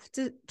we have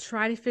to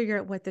try to figure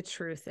out what the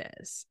truth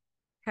is.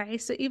 Okay.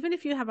 So even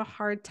if you have a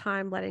hard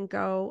time letting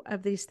go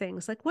of these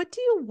things, like, what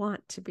do you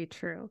want to be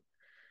true?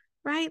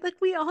 Right? Like,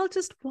 we all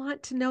just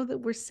want to know that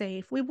we're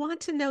safe. We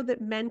want to know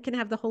that men can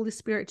have the Holy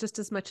Spirit just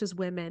as much as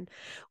women.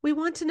 We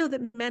want to know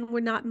that men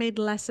were not made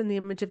less in the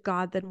image of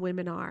God than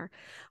women are.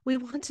 We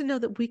want to know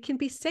that we can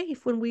be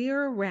safe when we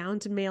are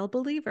around male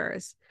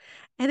believers.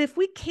 And if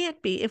we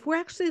can't be, if we're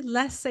actually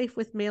less safe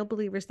with male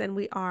believers than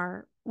we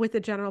are with the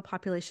general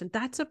population,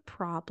 that's a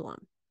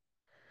problem.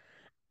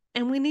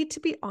 And we need to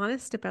be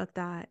honest about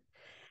that.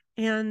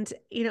 And,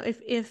 you know,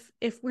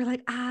 if we're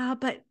like,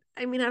 but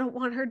I mean, I don't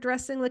want her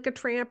dressing like a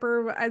tramp,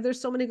 or there's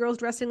so many girls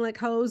dressing like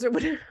hoes, or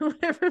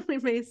whatever we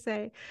may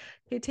say.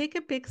 Okay, take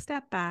a big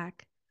step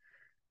back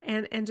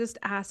and just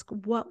ask,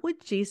 what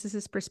would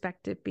Jesus's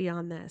perspective be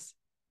on this?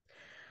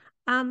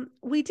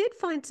 We did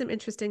find some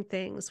interesting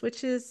things,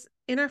 which is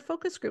in our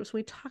focus groups,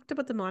 we talked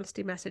about the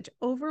modesty message.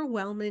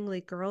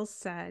 Overwhelmingly, women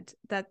said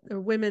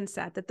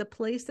that the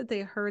place that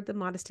they heard the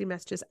modesty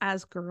messages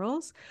as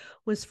girls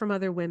was from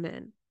other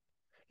women.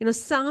 You know,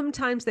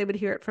 sometimes they would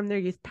hear it from their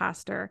youth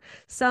pastor.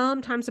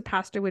 Sometimes a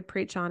pastor would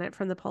preach on it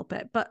from the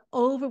pulpit, but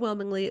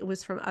overwhelmingly it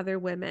was from other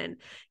women,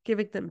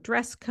 giving them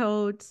dress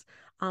codes,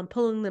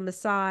 pulling them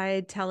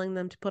aside, telling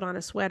them to put on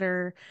a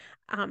sweater.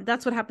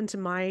 That's what happened to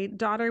my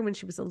daughter when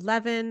she was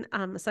 11.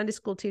 A Sunday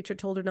school teacher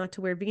told her not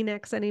to wear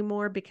V-necks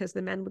anymore because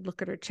the men would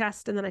look at her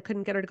chest, and then I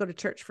couldn't get her to go to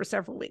church for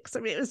several weeks.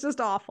 I mean, it was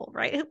just awful,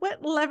 right?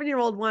 What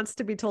 11-year-old wants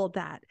to be told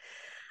that?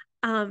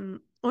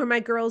 Or my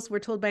girls were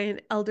told by an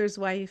elder's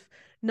wife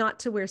not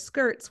to wear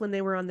skirts when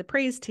they were on the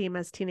praise team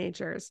as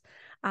teenagers,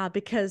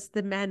 because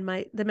the men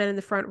in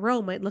the front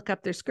row might look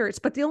up their skirts.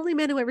 But the only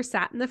men who ever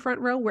sat in the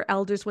front row were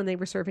elders when they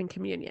were serving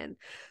communion.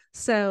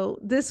 So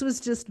this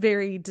was just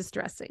very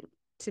distressing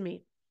to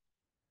me.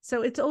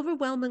 So it's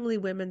overwhelmingly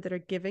women that are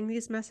giving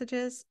these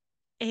messages.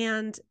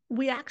 And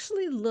we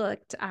actually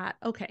looked at,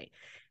 okay,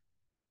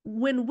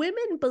 when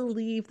women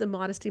believe the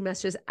modesty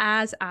messages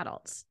as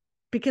adults,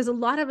 because a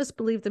lot of us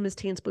believe them as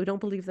teens, but we don't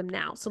believe them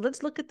now. So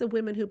let's look at the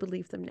women who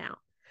believe them now.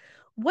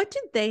 What do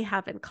they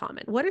have in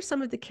common? What are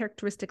some of the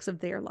characteristics of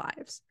their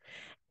lives?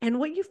 And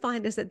what you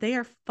find is that they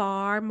are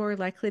far more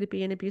likely to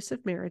be in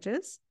abusive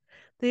marriages.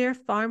 They are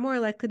far more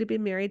likely to be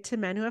married to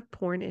men who have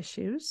porn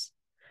issues.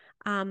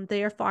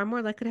 They are far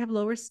more likely to have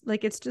lower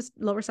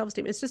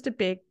self-esteem. It's just a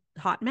big,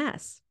 hot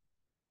mess.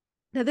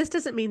 Now, this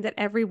doesn't mean that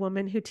every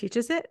woman who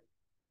teaches it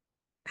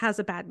has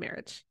a bad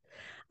marriage.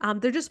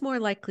 They're just more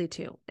likely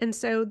to. And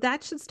so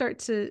that should start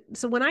to,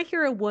 so when I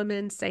hear a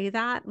woman say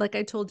that, like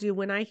I told you,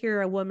 when I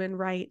hear a woman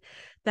write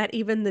that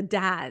even the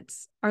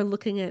dads are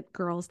looking at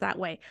girls that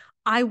way,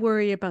 I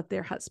worry about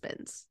their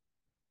husbands.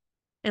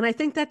 And I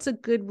think that's a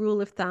good rule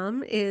of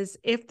thumb is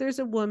if there's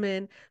a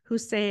woman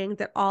who's saying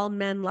that all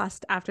men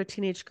lust after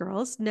teenage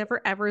girls,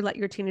 never ever let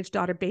your teenage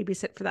daughter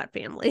babysit for that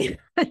family.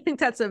 I think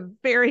that's a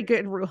very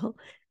good rule.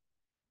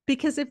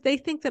 Because if they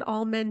think that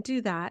all men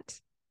do that,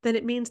 then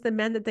it means the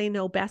men that they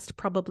know best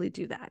probably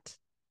do that.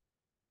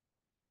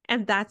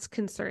 And that's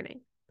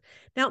concerning.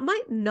 Now, it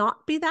might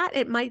not be that.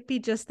 It might be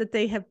just that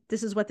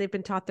this is what they've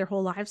been taught their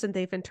whole lives and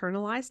they've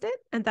internalized it.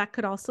 And that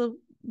could also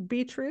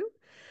be true.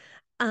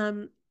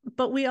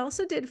 But we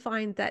also did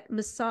find that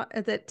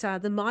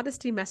the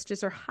modesty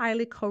messages are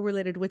highly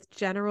correlated with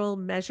general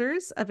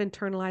measures of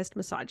internalized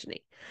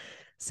misogyny.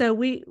 So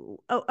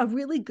a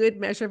really good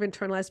measure of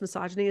internalized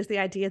misogyny is the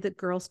idea that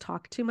girls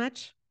talk too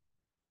much,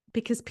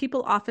 because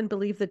people often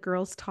believe that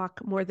girls talk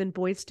more than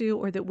boys do,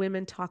 or that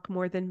women talk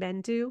more than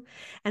men do,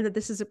 and that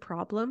this is a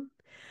problem.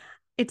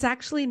 It's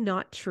actually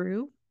not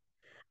true.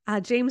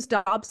 James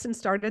Dobson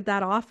started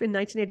that off in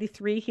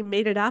 1983. He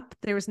made it up.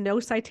 There was no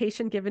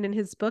citation given in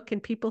his book,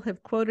 and people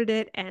have quoted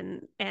it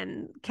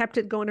and kept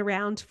it going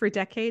around for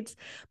decades.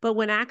 But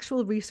when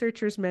actual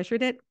researchers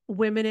measured it,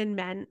 women and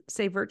men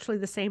say virtually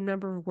the same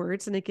number of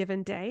words in a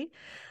given day.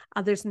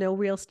 There's no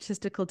real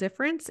statistical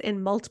difference,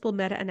 and multiple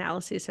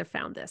meta-analyses have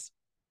found this.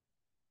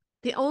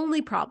 The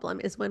only problem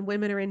is when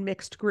women are in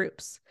mixed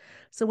groups.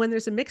 So when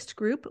there's a mixed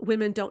group,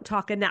 women don't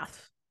talk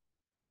enough.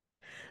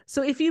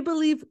 So if you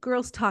believe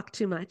girls talk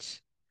too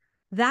much,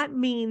 that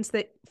means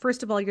that,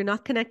 first of all, you're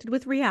not connected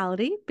with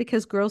reality,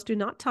 because girls do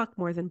not talk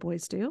more than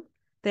boys do.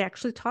 They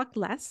actually talk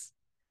less.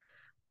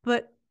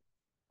 But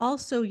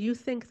also you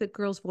think that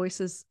girls'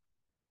 voices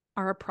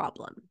are a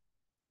problem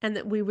and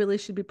that we really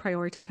should be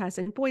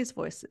prioritizing boys'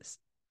 voices.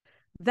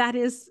 That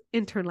is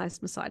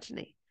internalized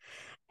misogyny.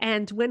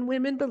 And when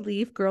women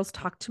believe girls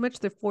talk too much,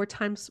 they're 4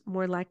 times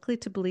more likely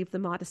to believe the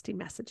modesty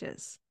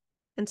messages.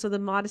 And so the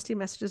modesty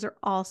messages are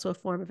also a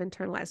form of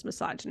internalized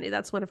misogyny.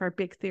 That's one of our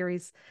big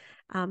theories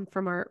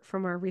from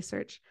our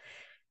research.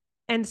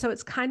 And so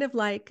it's kind of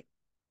like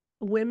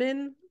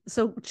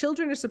so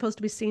children are supposed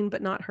to be seen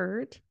but not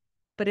heard.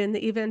 But in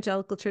the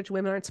evangelical church,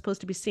 women aren't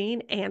supposed to be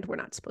seen and we're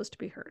not supposed to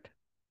be heard.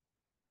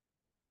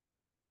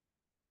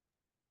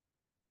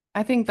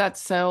 I think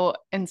that's so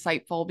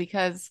insightful,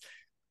 because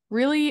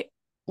really,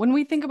 when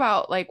we think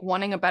about like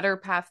wanting a better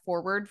path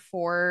forward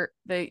for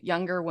the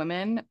younger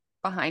women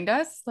behind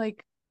us,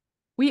 like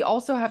we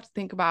also have to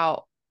think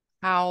about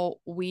how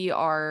we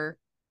are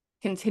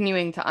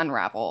continuing to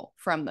unravel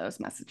from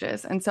those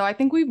messages. And so I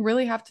think we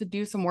really have to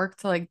do some work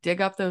to like dig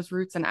up those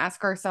roots and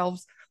ask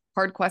ourselves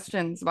hard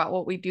questions about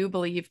what we do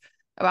believe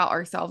about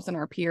ourselves and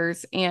our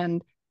peers.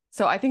 And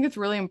so I think it's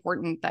really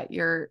important that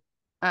you're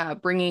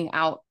bringing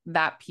out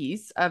that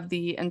piece of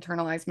the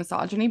internalized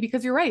misogyny,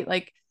 because you're right.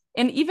 Like,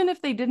 and even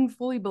if they didn't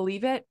fully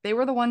believe it, they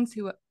were the ones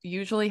who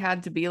usually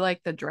had to be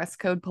like the dress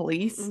code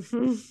police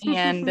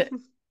and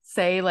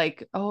say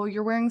like, oh,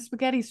 you're wearing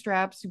spaghetti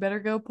straps, you better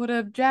go put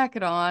a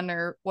jacket on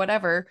or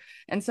whatever.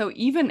 And so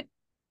even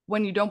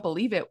when you don't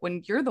believe it,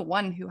 when you're the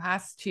one who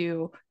has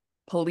to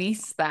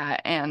police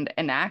that and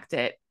enact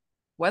it,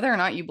 whether or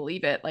not you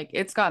believe it, like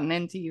it's gotten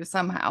into you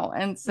somehow.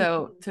 And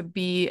so to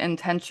be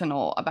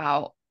intentional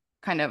about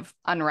kind of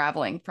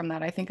unraveling from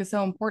that, I think is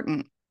so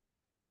important.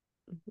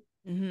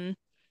 Mm-hmm.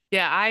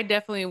 Yeah, I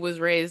definitely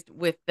was raised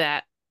with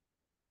that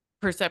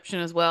perception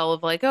as well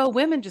of like, oh,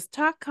 women just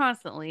talk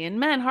constantly and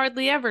men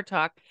hardly ever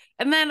talk.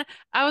 And then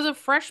I was a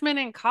freshman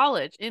in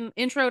college in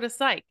intro to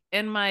psych,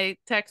 and my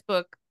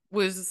textbook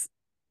was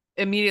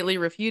immediately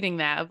refuting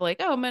that of like,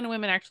 oh, men and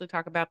women actually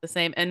talk about the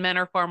same, and men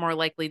are far more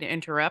likely to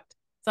interrupt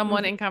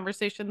someone in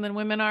conversation than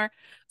women are.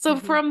 So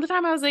from the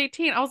time I was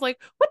 18, I was like,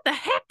 what the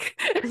heck?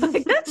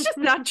 Like, that's just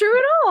not true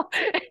at all.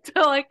 And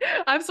so like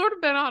I've sort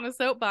of been on a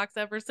soapbox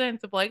ever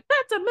since of like,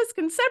 that's a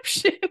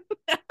misconception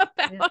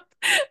about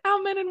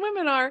how men and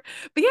women are.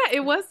 But yeah,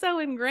 it was so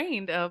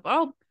ingrained of,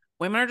 oh,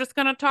 women are just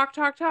gonna talk.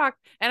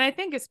 And I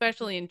think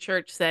especially in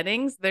church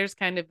settings, there's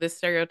kind of this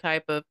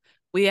stereotype of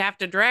we have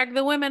to drag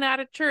the women out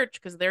of church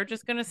because they're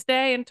just going to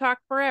stay and talk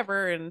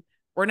forever, and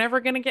we're never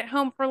going to get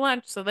home for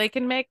lunch so they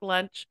can make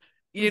lunch.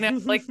 You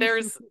know, like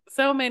there's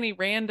so many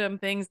random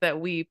things that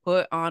we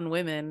put on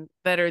women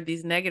that are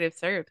these negative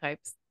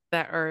stereotypes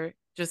that are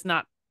just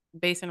not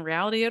based in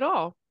reality at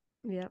all.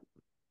 Yep.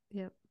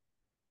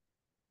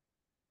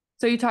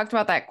 So you talked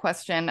about that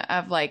question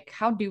of like,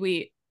 how do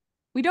we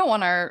don't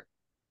want our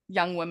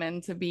young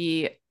women to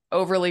be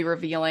overly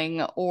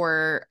revealing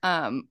or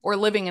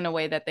living in a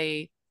way that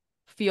they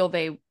feel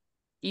they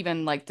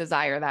even like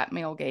desire that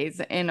male gaze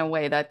in a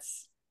way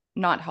that's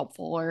not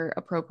helpful or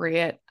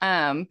appropriate.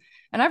 And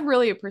I've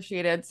really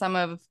appreciated some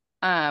of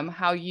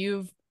how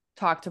you've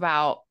talked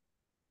about,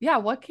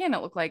 what can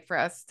it look like for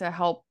us to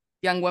help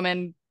young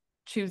women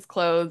choose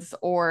clothes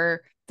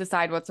or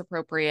decide what's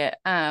appropriate.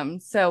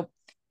 So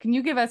can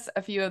you give us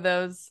a few of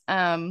those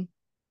that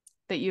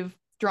you've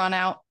drawn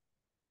out?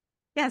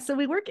 Yeah, so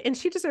we work, and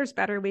She Deserves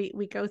Better.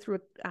 We go through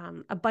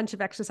a bunch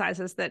of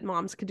exercises that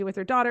moms can do with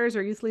their daughters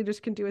or youth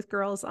leaders can do with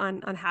girls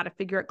on how to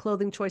figure out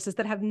clothing choices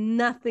that have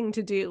nothing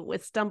to do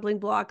with stumbling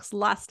blocks,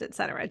 lust,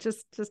 etc.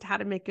 Just how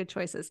to make good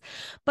choices.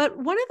 But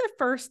one of the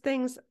first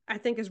things I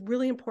think is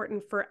really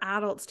important for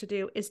adults to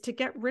do is to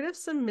get rid of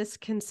some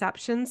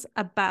misconceptions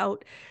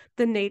about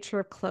the nature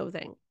of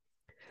clothing.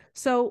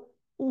 So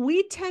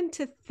we tend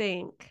to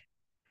think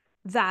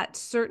that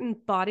certain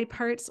body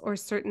parts or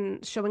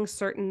showing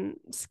certain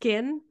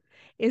skin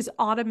is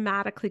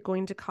automatically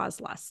going to cause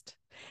lust.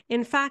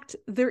 In fact,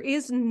 there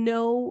is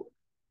no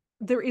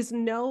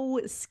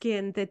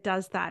skin that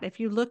does that. If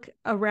you look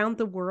around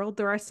the world,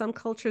 there are some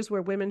cultures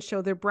where women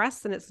show their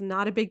breasts and it's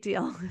not a big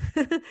deal,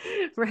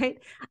 right?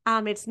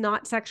 It's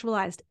not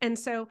sexualized. And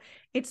so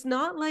it's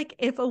not like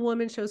if a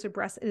woman shows her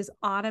breasts, it is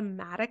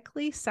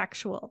automatically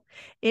sexual.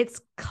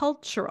 It's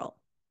cultural.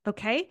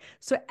 Okay.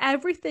 So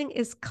everything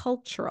is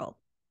cultural.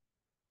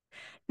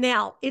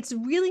 Now, it's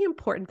really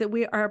important that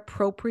we are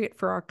appropriate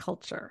for our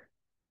culture.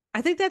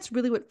 I think that's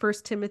really what 1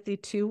 Timothy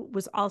 2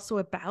 was also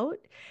about,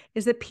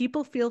 is that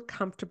people feel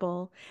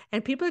comfortable,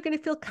 and people are going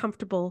to feel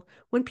comfortable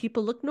when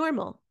people look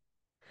normal.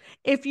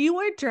 If you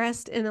are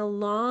dressed in a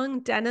long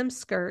denim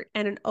skirt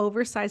and an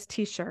oversized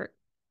t-shirt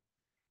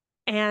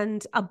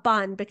and a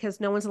bun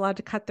because no one's allowed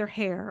to cut their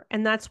hair,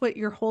 and that's what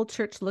your whole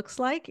church looks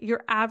like,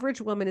 your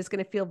average woman is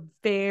going to feel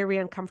very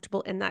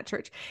uncomfortable in that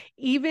church.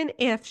 Even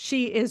if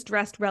she is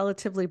dressed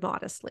relatively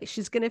modestly,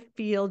 she's going to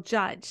feel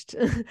judged.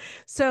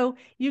 So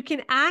you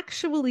can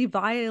actually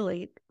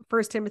violate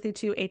 1 Timothy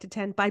 2,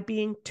 8-10 by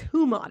being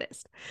too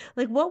modest.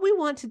 Like, what we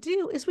want to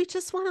do is we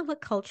just want to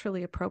look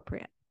culturally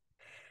appropriate.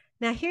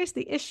 Now, here's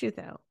the issue,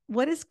 though.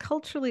 What is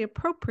culturally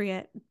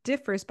appropriate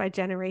differs by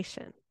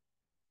generation.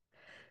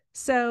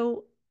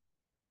 So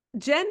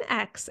Gen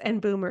X and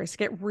boomers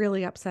get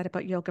really upset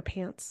about yoga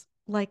pants.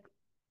 Like,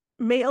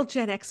 male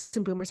Gen X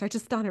and boomers are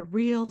just on a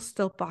real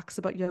soapbox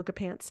about yoga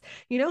pants.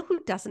 You know who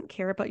doesn't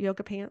care about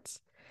yoga pants?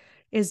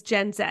 Is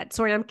Gen Z.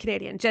 Sorry, I'm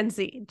Canadian. Gen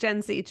Z.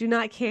 Gen Z do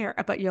not care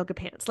about yoga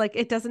pants. Like,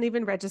 it doesn't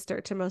even register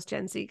to most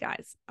Gen Z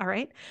guys. All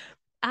right.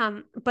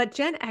 But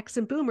Gen X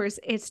and boomers,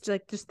 it's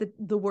like just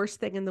the worst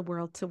thing in the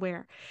world to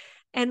wear.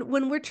 And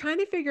when we're trying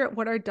to figure out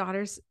what our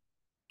daughters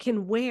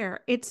can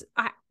wear,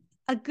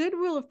 a good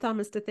rule of thumb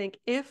is to think,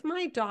 if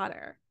my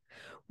daughter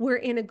were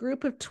in a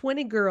group of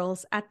 20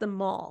 girls at the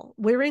mall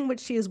wearing what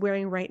she is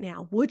wearing right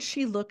now, would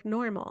she look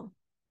normal?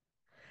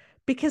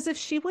 Because if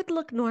she would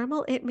look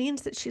normal, it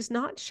means that she's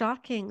not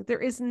shocking.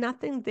 There is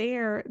nothing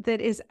there that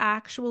is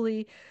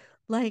actually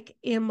like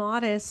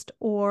immodest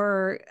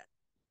or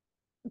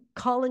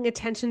calling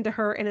attention to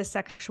her in a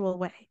sexual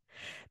way.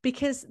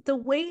 Because the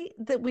way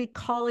that we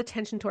call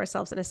attention to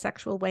ourselves in a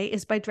sexual way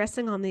is by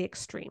dressing on the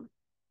extreme.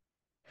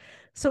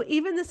 So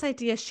even this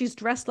idea, she's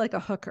dressed like a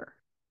hooker.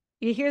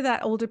 You hear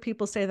that older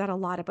people say that a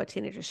lot about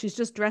teenagers. She's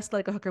just dressed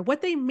like a hooker.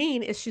 What they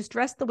mean is she's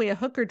dressed the way a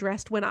hooker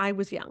dressed when I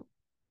was young.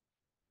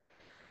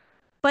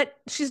 But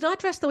she's not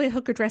dressed the way a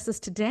hooker dresses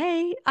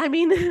today. I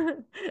mean,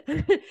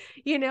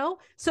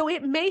 so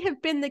it may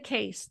have been the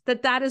case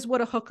that that is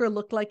what a hooker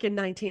looked like in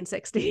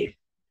 1960.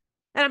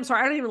 And I'm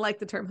sorry, I don't even like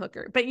the term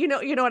hooker, but you know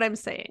what I'm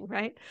saying,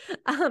 right?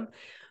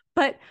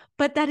 But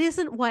that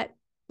isn't what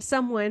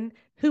someone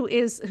who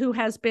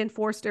has been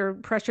forced or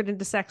pressured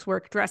into sex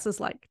work dresses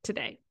like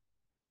today.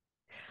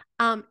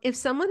 If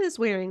someone is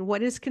wearing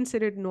what is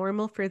considered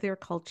normal for their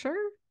culture,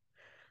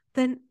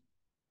 then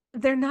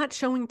they're not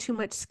showing too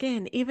much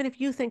skin, even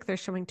if you think they're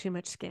showing too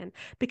much skin,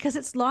 because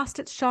it's lost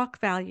its shock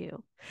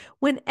value.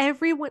 When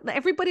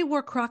everybody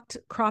wore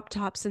crop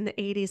tops in the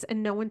 80s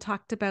and no one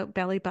talked about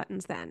belly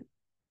buttons then.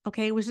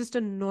 Okay, it was just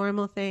a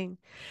normal thing.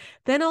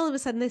 Then all of a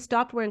sudden they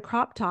stopped wearing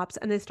crop tops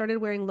and they started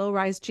wearing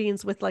low-rise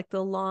jeans with like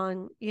the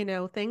long,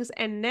 things.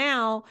 And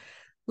now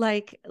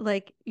like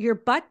your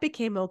butt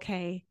became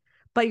okay,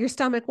 but your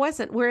stomach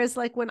wasn't. Whereas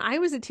like when I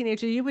was a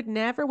teenager, you would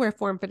never wear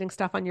form-fitting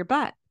stuff on your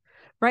butt.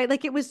 Right?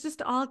 Like it was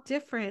just all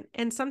different.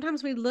 And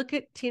sometimes we look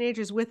at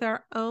teenagers with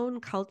our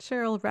own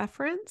cultural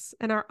reference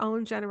and our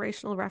own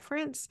generational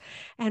reference,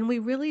 and we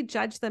really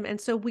judge them. And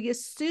so we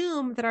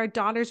assume that our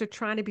daughters are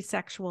trying to be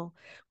sexual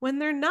when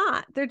they're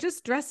not. They're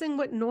just dressing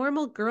what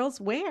normal girls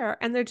wear,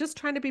 and they're just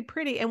trying to be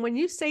pretty. And when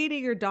you say to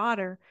your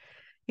daughter,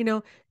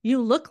 you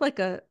look like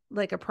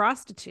a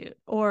prostitute,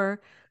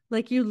 or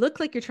like you look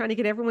like you're trying to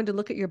get everyone to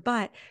look at your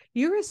butt,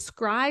 you're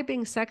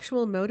ascribing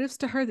sexual motives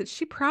to her that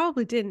she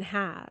probably didn't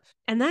have.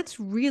 And that's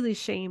really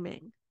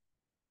shaming.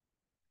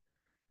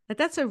 Like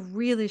that's a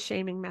really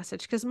shaming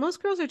message, because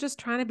most girls are just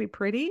trying to be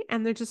pretty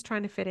and they're just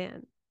trying to fit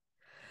in.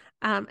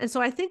 And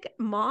so I think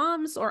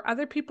moms or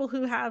other people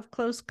who have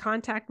close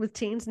contact with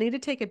teens need to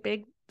take a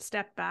big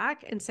step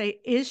back and say,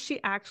 is she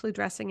actually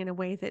dressing in a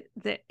way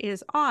that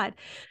is odd?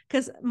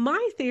 Because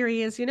my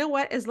theory is, you know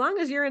what, as long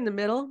as you're in the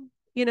middle,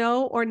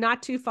 or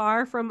not too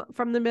far from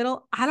the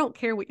middle, I don't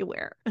care what you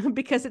wear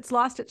because it's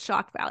lost its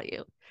shock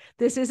value.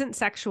 This isn't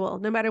sexual,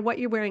 no matter what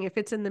you're wearing. If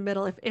it's in the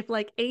middle, if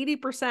like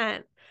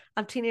 80%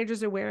 of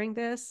teenagers are wearing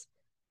this,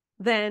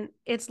 then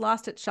it's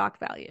lost its shock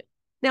value.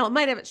 Now, it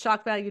might have its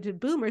shock value to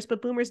boomers,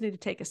 but boomers need to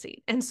take a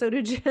seat. And so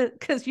do,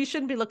 because you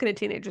shouldn't be looking at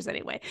teenagers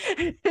anyway.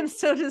 And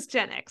so does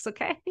Gen X,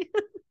 okay?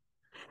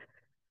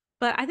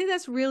 But I think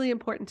that's really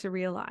important to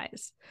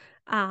realize.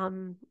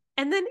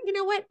 And then, you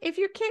know what? If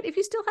you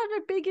still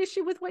have a big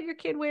issue with what your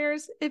kid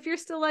wears, if you're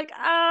still like,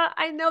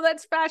 I know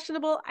that's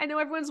fashionable, I know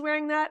everyone's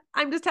wearing that,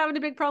 I'm just having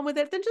a big problem with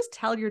it, then just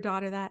tell your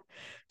daughter that.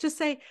 Just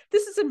say,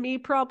 this is a me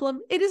problem.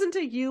 It isn't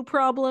a you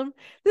problem.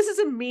 This is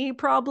a me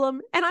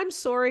problem. And I'm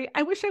sorry.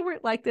 I wish I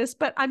weren't like this,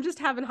 but I'm just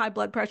having high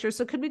blood pressure.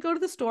 So could we go to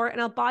the store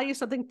and I'll buy you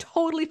something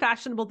totally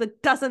fashionable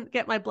that doesn't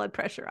get my blood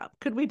pressure up?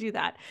 Could we do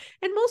that?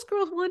 And most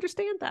girls will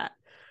understand that.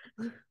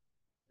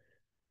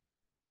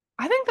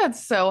 I think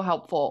that's so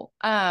helpful.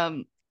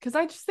 Because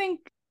I just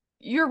think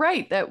you're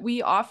right that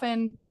we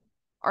often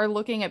are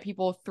looking at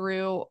people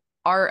through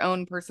our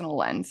own personal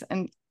lens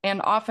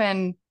and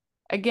often,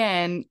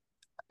 again,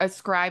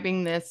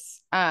 ascribing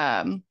this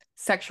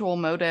sexual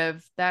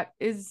motive that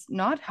is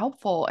not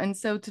helpful. And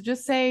so to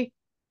just say,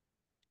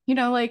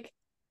 like,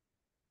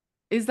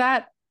 is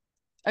that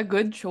a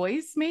good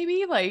choice?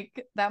 Maybe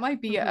like that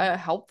might be a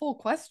helpful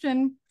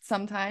question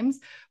sometimes,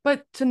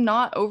 but to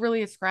not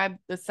overly ascribe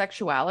the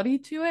sexuality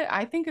to it,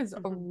 I think is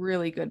a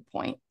really good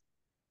point.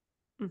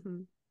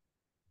 And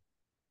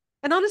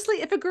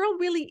honestly, if a girl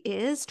really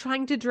is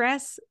trying to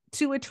dress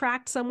to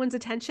attract someone's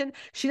attention,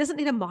 she doesn't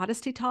need a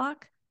modesty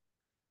talk.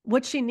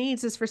 What she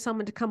needs is for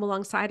someone to come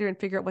alongside her and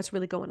figure out what's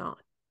really going on.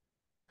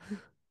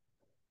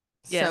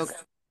 Yes. So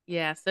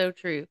yeah, so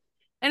true.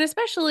 And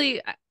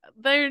especially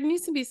there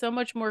needs to be so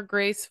much more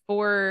grace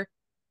for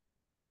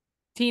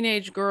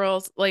teenage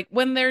girls. Like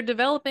when they're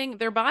developing,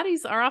 their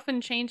bodies are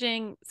often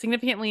changing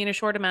significantly in a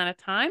short amount of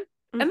time.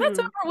 And that's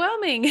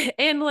overwhelming.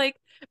 And like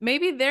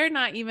maybe they're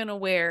not even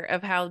aware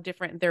of how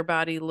different their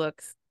body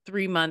looks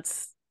 3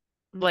 months,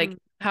 like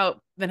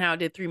how it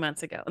did 3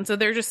 months ago. And so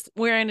they're just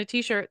wearing a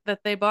t-shirt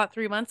that they bought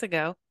 3 months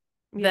ago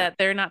that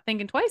they're not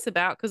thinking twice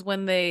about, because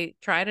when they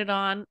tried it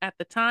on at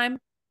the time,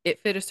 it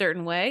fit a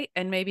certain way,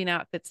 and maybe now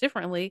it fits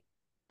differently.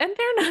 And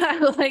they're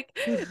not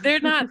they're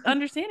not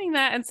understanding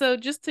that. And so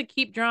just to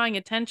keep drawing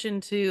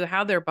attention to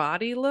how their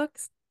body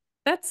looks,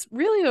 that's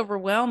really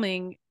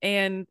overwhelming.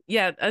 And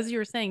yeah, as you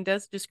were saying,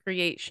 does just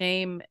create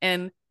shame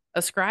and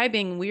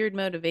ascribing weird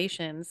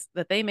motivations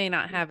that they may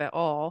not have at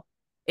all.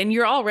 And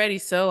you're already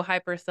so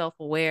hyper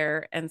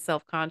self-aware and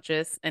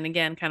self-conscious. And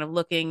again, kind of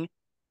looking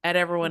at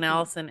everyone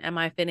else and am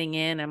I fitting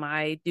in? Am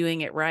I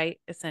doing it right?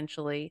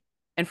 Essentially.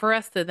 And for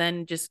us to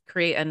then just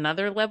create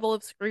another level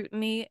of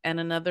scrutiny and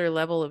another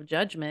level of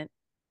judgment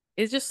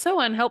is just so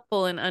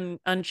unhelpful and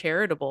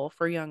uncharitable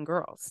for young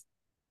girls.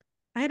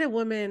 I had a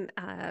woman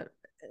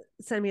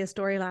sent me a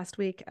story last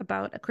week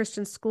about a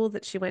Christian school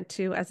that she went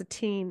to as a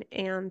teen,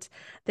 and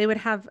they would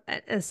have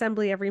an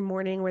assembly every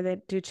morning where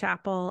they'd do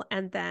chapel,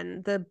 and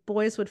then the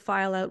boys would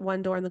file out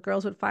one door and the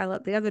girls would file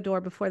out the other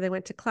door before they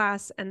went to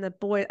class. And the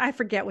boy, I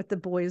forget what the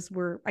boys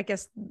were, I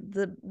guess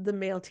the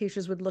male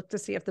teachers would look to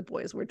see if the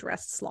boys were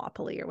dressed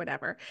sloppily or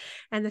whatever,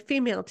 and the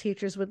female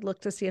teachers would look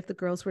to see if the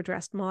girls were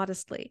dressed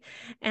modestly.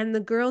 And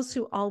the girls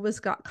who always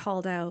got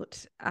called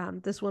out,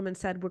 this woman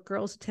said, were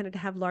girls who tended to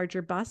have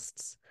larger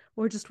busts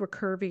or just were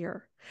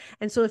curvier.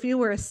 And so if you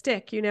were a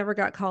stick, you never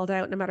got called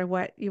out no matter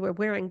what you were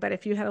wearing. But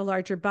if you had a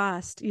larger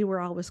bust, you were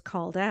always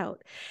called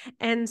out.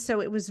 And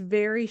so it was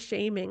very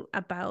shaming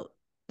about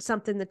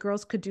something that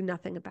girls could do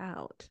nothing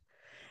about.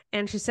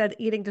 And she said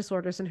eating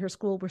disorders in her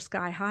school were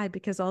sky high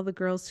because all the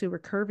girls who were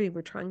curvy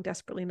were trying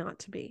desperately not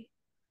to be.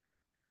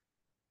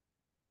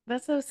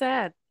 That's so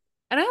sad.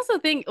 And I also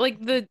think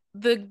like the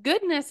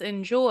goodness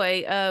and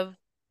joy of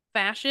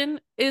fashion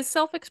is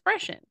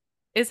self-expression,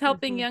 is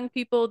helping young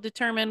people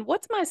determine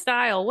what's my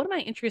style, what am I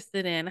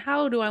interested in,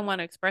 how do I want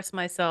to express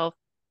myself,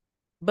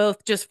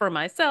 both just for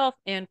myself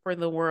and for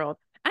the world.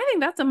 I think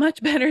that's a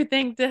much better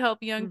thing to help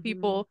young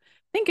people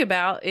think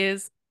about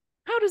is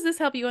how does this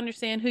help you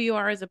understand who you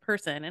are as a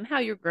person and how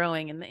you're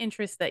growing and the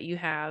interests that you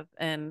have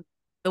and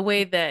the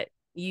way that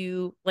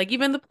you like,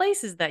 even the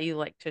places that you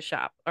like to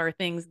shop are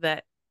things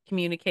that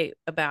communicate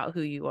about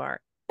who you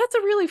are. That's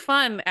a really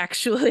fun,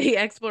 actually,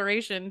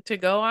 exploration to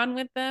go on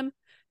with them,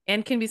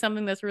 and can be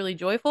something that's really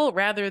joyful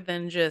rather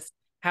than just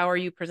how are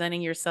you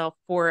presenting yourself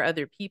for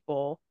other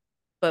people,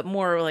 but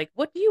more like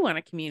what do you want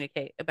to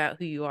communicate about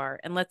who you are?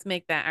 And let's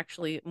make that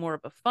actually more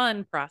of a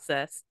fun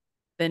process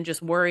than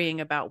just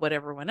worrying about what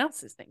everyone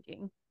else is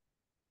thinking.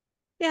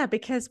 Yeah,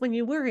 because when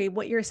you worry,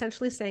 what you're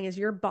essentially saying is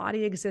your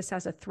body exists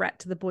as a threat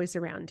to the boys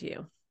around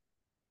you.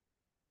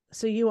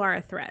 So you are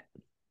a threat,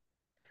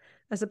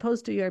 as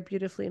opposed to you are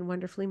beautifully and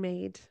wonderfully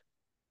made,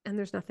 and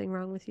there's nothing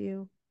wrong with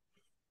you.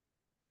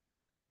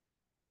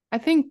 I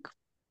think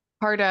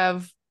part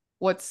of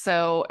what's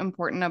so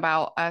important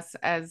about us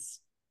as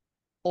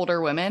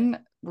older women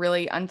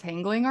really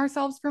untangling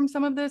ourselves from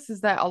some of this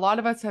is that a lot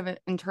of us have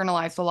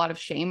internalized a lot of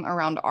shame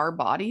around our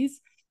bodies.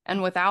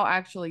 And without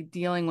actually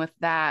dealing with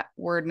that,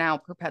 we're now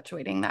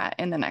perpetuating that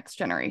in the next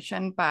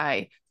generation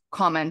by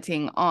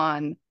commenting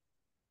on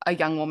a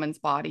young woman's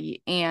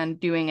body and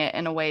doing it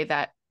in a way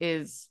that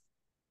is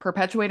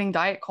perpetuating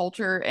diet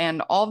culture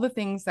and all the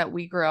things that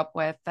we grew up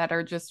with that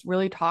are just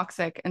really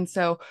toxic. And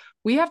so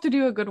we have to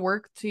do a good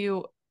work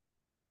to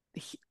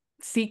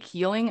seek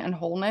healing and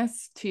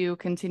wholeness, to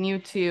continue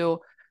to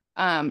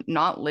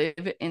not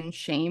live in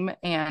shame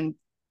and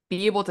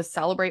be able to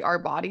celebrate our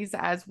bodies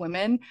as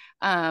women.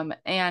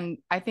 And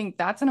I think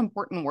that's an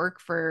important work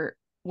for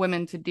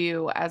women to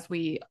do as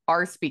we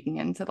are speaking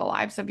into the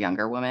lives of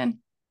younger women.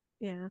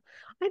 Yeah.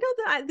 I know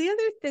that the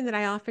other thing that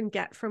I often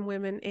get from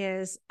women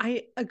is,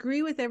 I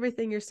agree with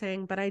everything you're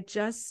saying, but I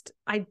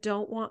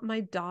don't want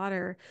my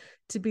daughter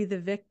to be the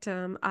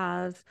victim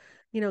of,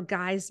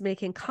 guys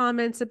making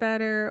comments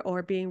about her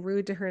or being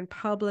rude to her in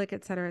public,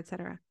 et cetera, et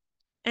cetera.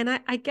 And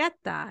I get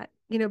that,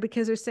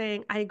 because they're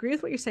saying, I agree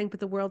with what you're saying, but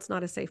the world's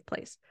not a safe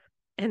place.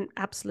 And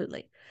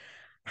absolutely.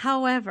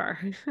 However,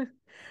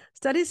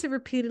 studies have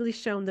repeatedly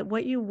shown that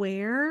what you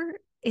wear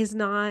is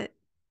not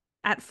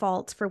at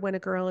fault for when a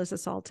girl is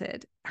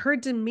assaulted. Her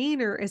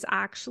demeanor is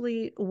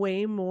actually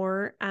way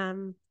more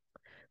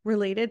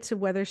related to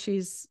whether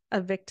she's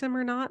a victim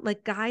or not.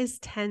 Like, guys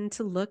tend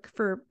to look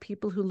for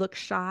people who look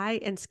shy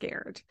and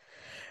scared.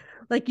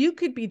 Like, you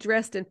could be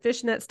dressed in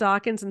fishnet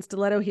stockings and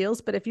stiletto heels,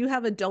 but if you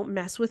have a don't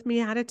mess with me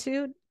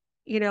attitude,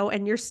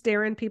 and you're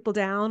staring people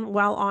down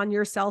while on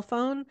your cell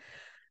phone,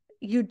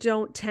 you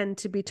don't tend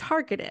to be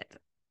targeted.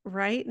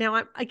 Right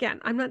now,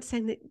 I'm not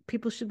saying that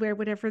people should wear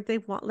whatever they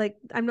want. Like,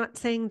 I'm not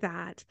saying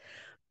that,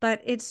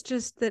 but it's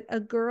just that a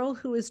girl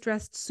who is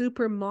dressed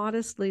super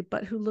modestly,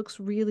 but who looks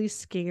really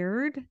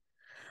scared,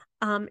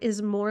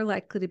 is more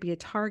likely to be a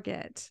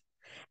target.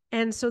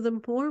 And so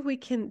the more we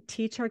can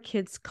teach our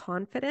kids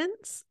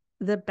confidence,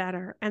 the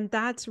better. And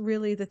that's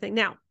really the thing.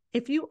 Now,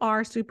 if you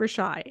are super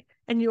shy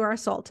and you are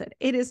assaulted,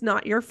 it is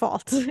not your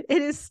fault.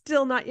 It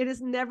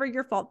is never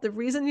your fault. The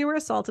reason you were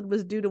assaulted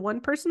was due to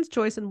one person's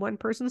choice and one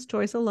person's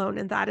choice alone.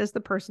 And that is the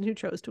person who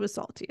chose to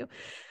assault you.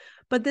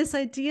 But this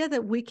idea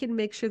that we can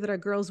make sure that our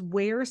girls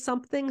wear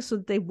something so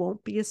that they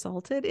won't be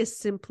assaulted is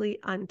simply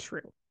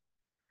untrue.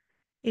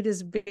 It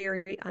is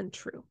very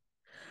untrue.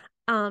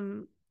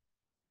 Now,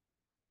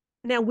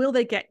 will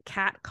they get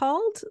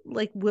catcalled?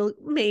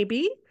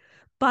 Maybe,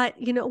 but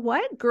you know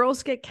what?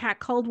 Girls get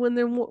catcalled when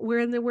they're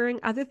wearing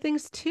other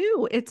things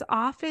too. It's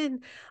often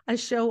a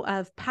show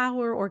of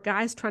power or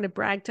guys trying to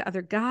brag to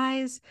other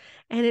guys,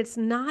 and it's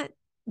not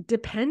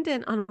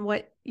dependent on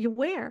what you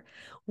wear.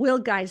 Will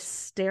guys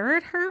stare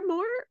at her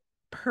more?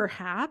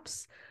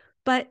 Perhaps,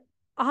 but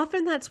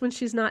often that's when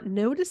she's not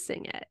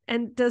noticing it.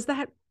 And does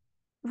that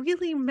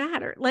really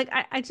matter? Like,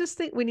 I just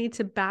think we need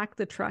to back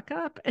the truck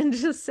up and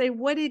just say,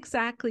 what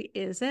exactly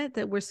is it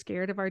that we're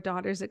scared of our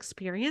daughters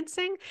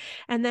experiencing?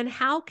 And then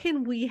how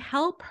can we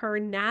help her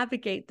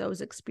navigate those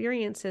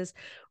experiences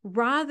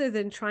rather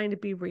than trying to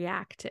be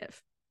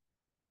reactive?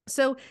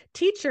 So,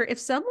 teacher, if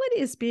someone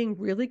is being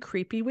really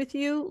creepy with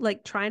you,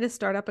 like trying to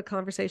start up a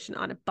conversation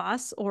on a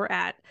bus or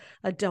at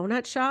a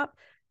donut shop,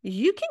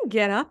 you can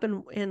get up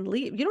and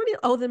leave. You don't even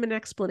owe them an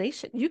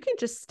explanation. You can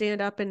just stand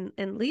up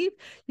and leave.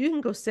 You can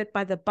go sit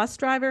by the bus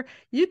driver.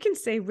 You can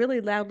say really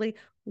loudly,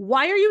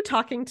 why are you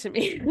talking to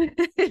me?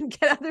 And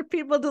get other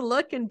people to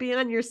look and be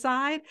on your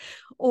side.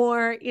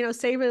 Or,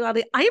 say really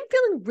loudly, I am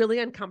feeling really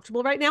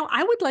uncomfortable right now.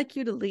 I would like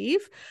you to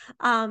leave.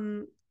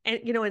 And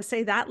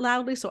say that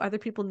loudly so other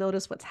people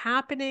notice what's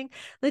happening.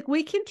 Like,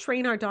 we can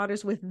train our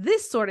daughters with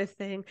this sort of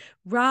thing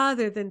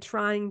rather than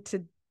trying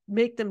to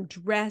make them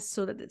dress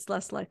so that it's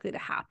less likely to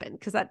happen,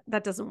 because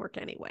that doesn't work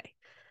anyway.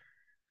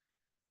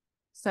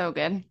 So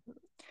good.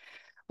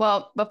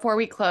 Well, before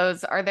we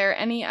close, are there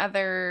any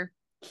other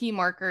key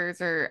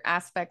markers or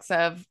aspects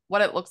of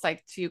what it looks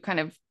like to kind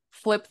of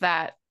flip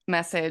that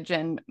message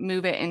and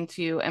move it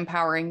into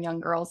empowering young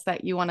girls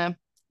that you want to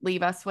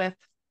leave us with?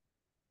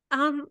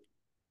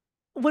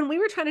 When we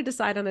were trying to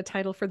decide on a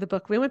title for the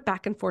book, we went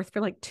back and forth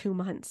for like 2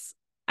 months.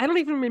 I don't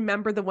even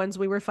remember the ones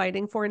we were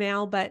fighting for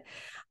now, but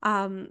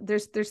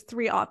there's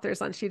 3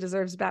 authors on She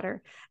Deserves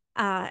Better.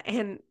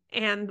 And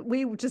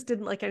we just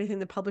didn't like anything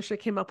the publisher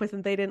came up with,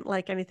 and they didn't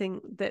like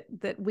anything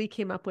that we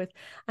came up with,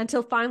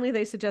 until finally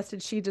they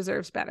suggested She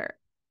Deserves Better.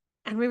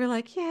 And we were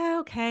like, yeah,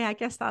 okay, I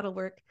guess that'll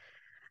work.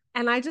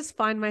 And I just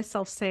find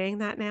myself saying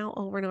that now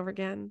over and over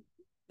again.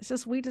 It's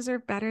just, we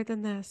deserve better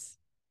than this.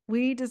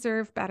 We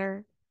deserve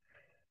better.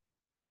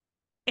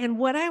 And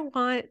what I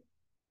want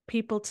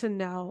people to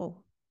know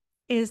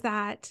is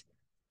that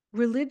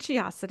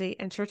religiosity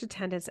and church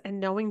attendance and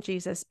knowing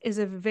Jesus is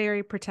a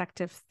very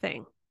protective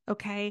thing.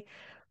 Okay.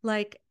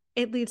 Like,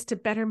 it leads to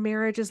better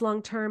marriages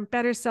long-term,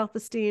 better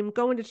self-esteem.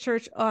 Going to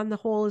church on the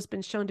whole has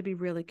been shown to be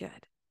really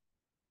good.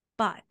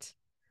 But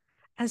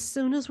as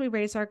soon as we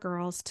raise our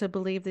girls to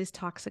believe these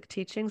toxic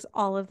teachings,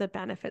 all of the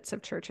benefits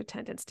of church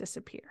attendance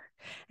disappear.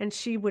 And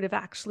she would have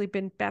actually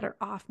been better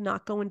off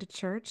not going to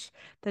church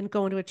than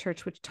going to a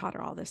church which taught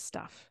her all this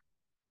stuff.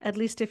 At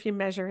least if you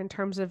measure in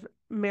terms of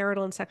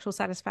marital and sexual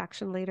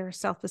satisfaction later,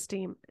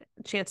 self-esteem,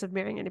 chance of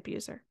marrying an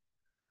abuser.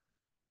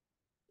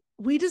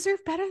 We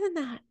deserve better than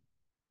that.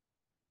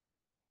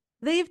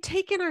 They have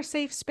taken our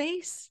safe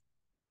space.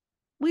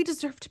 We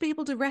deserve to be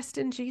able to rest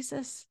in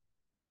Jesus.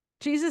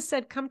 Jesus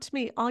said, "Come to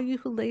me, all you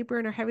who labor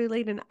and are heavy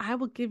laden, I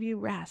will give you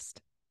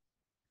rest."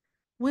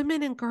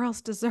 Women and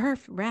girls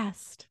deserve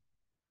rest.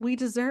 We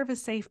deserve a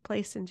safe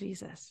place in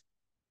Jesus.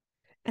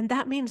 And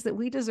that means that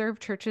we deserve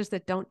churches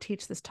that don't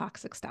teach this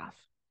toxic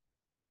stuff.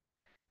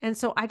 And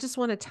so I just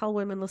want to tell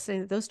women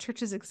listening that those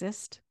churches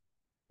exist.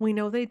 We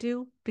know they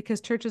do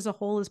because church as a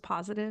whole is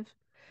positive.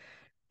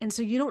 And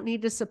so you don't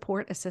need to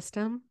support a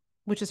system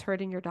which is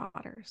hurting your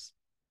daughters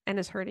and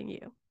is hurting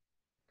you.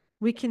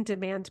 We can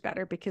demand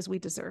better because we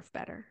deserve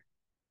better.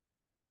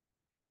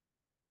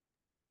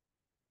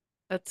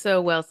 That's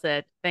so well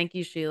said. Thank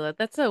you, Sheila.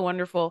 That's so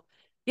wonderful.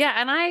 Yeah,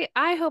 and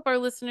I hope our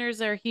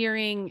listeners are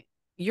hearing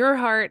your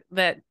heart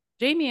that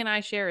Jamie and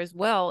I share as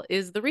well,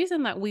 is the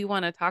reason that we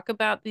want to talk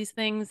about these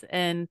things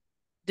and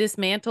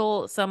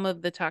dismantle some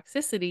of the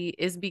toxicity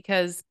is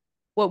because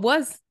what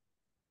was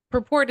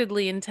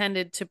purportedly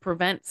intended to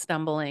prevent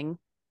stumbling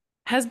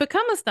has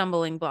become a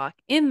stumbling block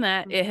in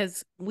that it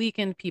has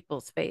weakened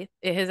people's faith.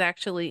 It has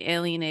actually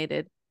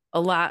alienated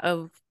a lot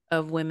of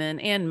women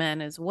and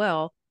men as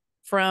well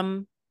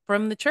from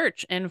the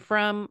church and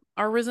from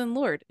our risen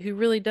Lord, who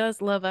really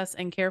does love us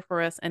and care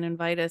for us and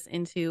invite us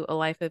into a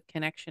life of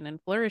connection and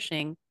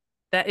flourishing.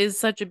 That is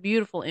such a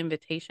beautiful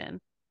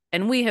invitation.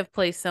 And we have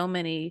placed so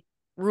many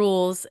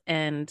rules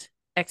and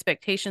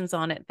expectations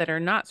on it that are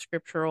not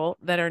scriptural,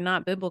 that are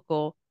not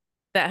biblical,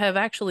 that have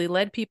actually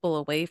led people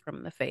away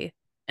from the faith.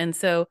 And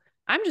so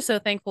I'm just so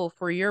thankful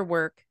for your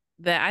work,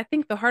 that I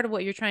think the heart of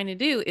what you're trying to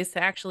do is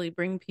to actually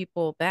bring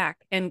people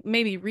back and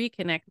maybe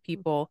reconnect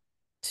people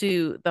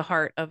to the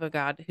heart of a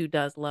God who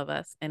does love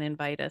us and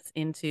invite us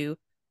into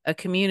a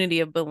community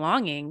of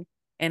belonging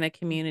and a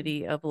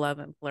community of love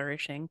and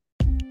flourishing.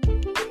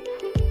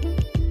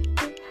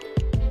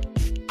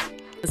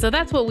 So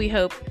that's what we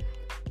hope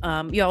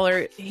y'all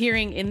are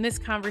hearing in this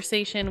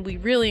conversation. We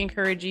really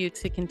encourage you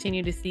to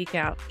continue to seek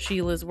out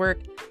Sheila's work.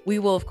 We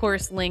will, of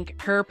course,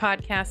 link her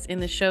podcast in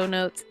the show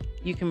notes.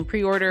 You can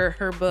pre-order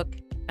her book,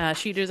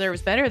 She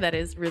Deserves Better, that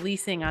is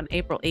releasing on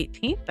April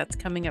 18th. That's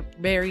coming up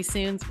very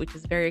soon, which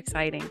is very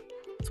exciting.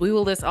 So we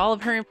will list all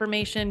of her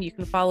information. You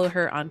can follow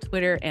her on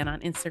Twitter and on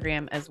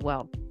Instagram as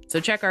well. So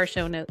check our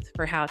show notes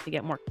for how to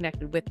get more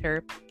connected with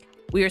her.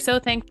 We are so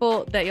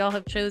thankful that y'all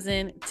have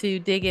chosen to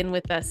dig in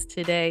with us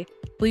today.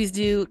 Please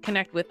do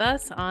connect with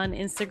us on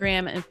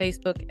Instagram and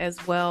Facebook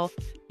as well.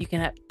 You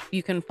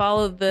can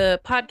follow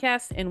the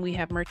podcast, and we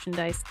have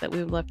merchandise that we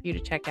would love for you to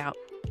check out.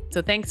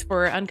 So thanks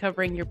for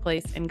uncovering your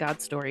place in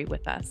God's story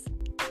with us.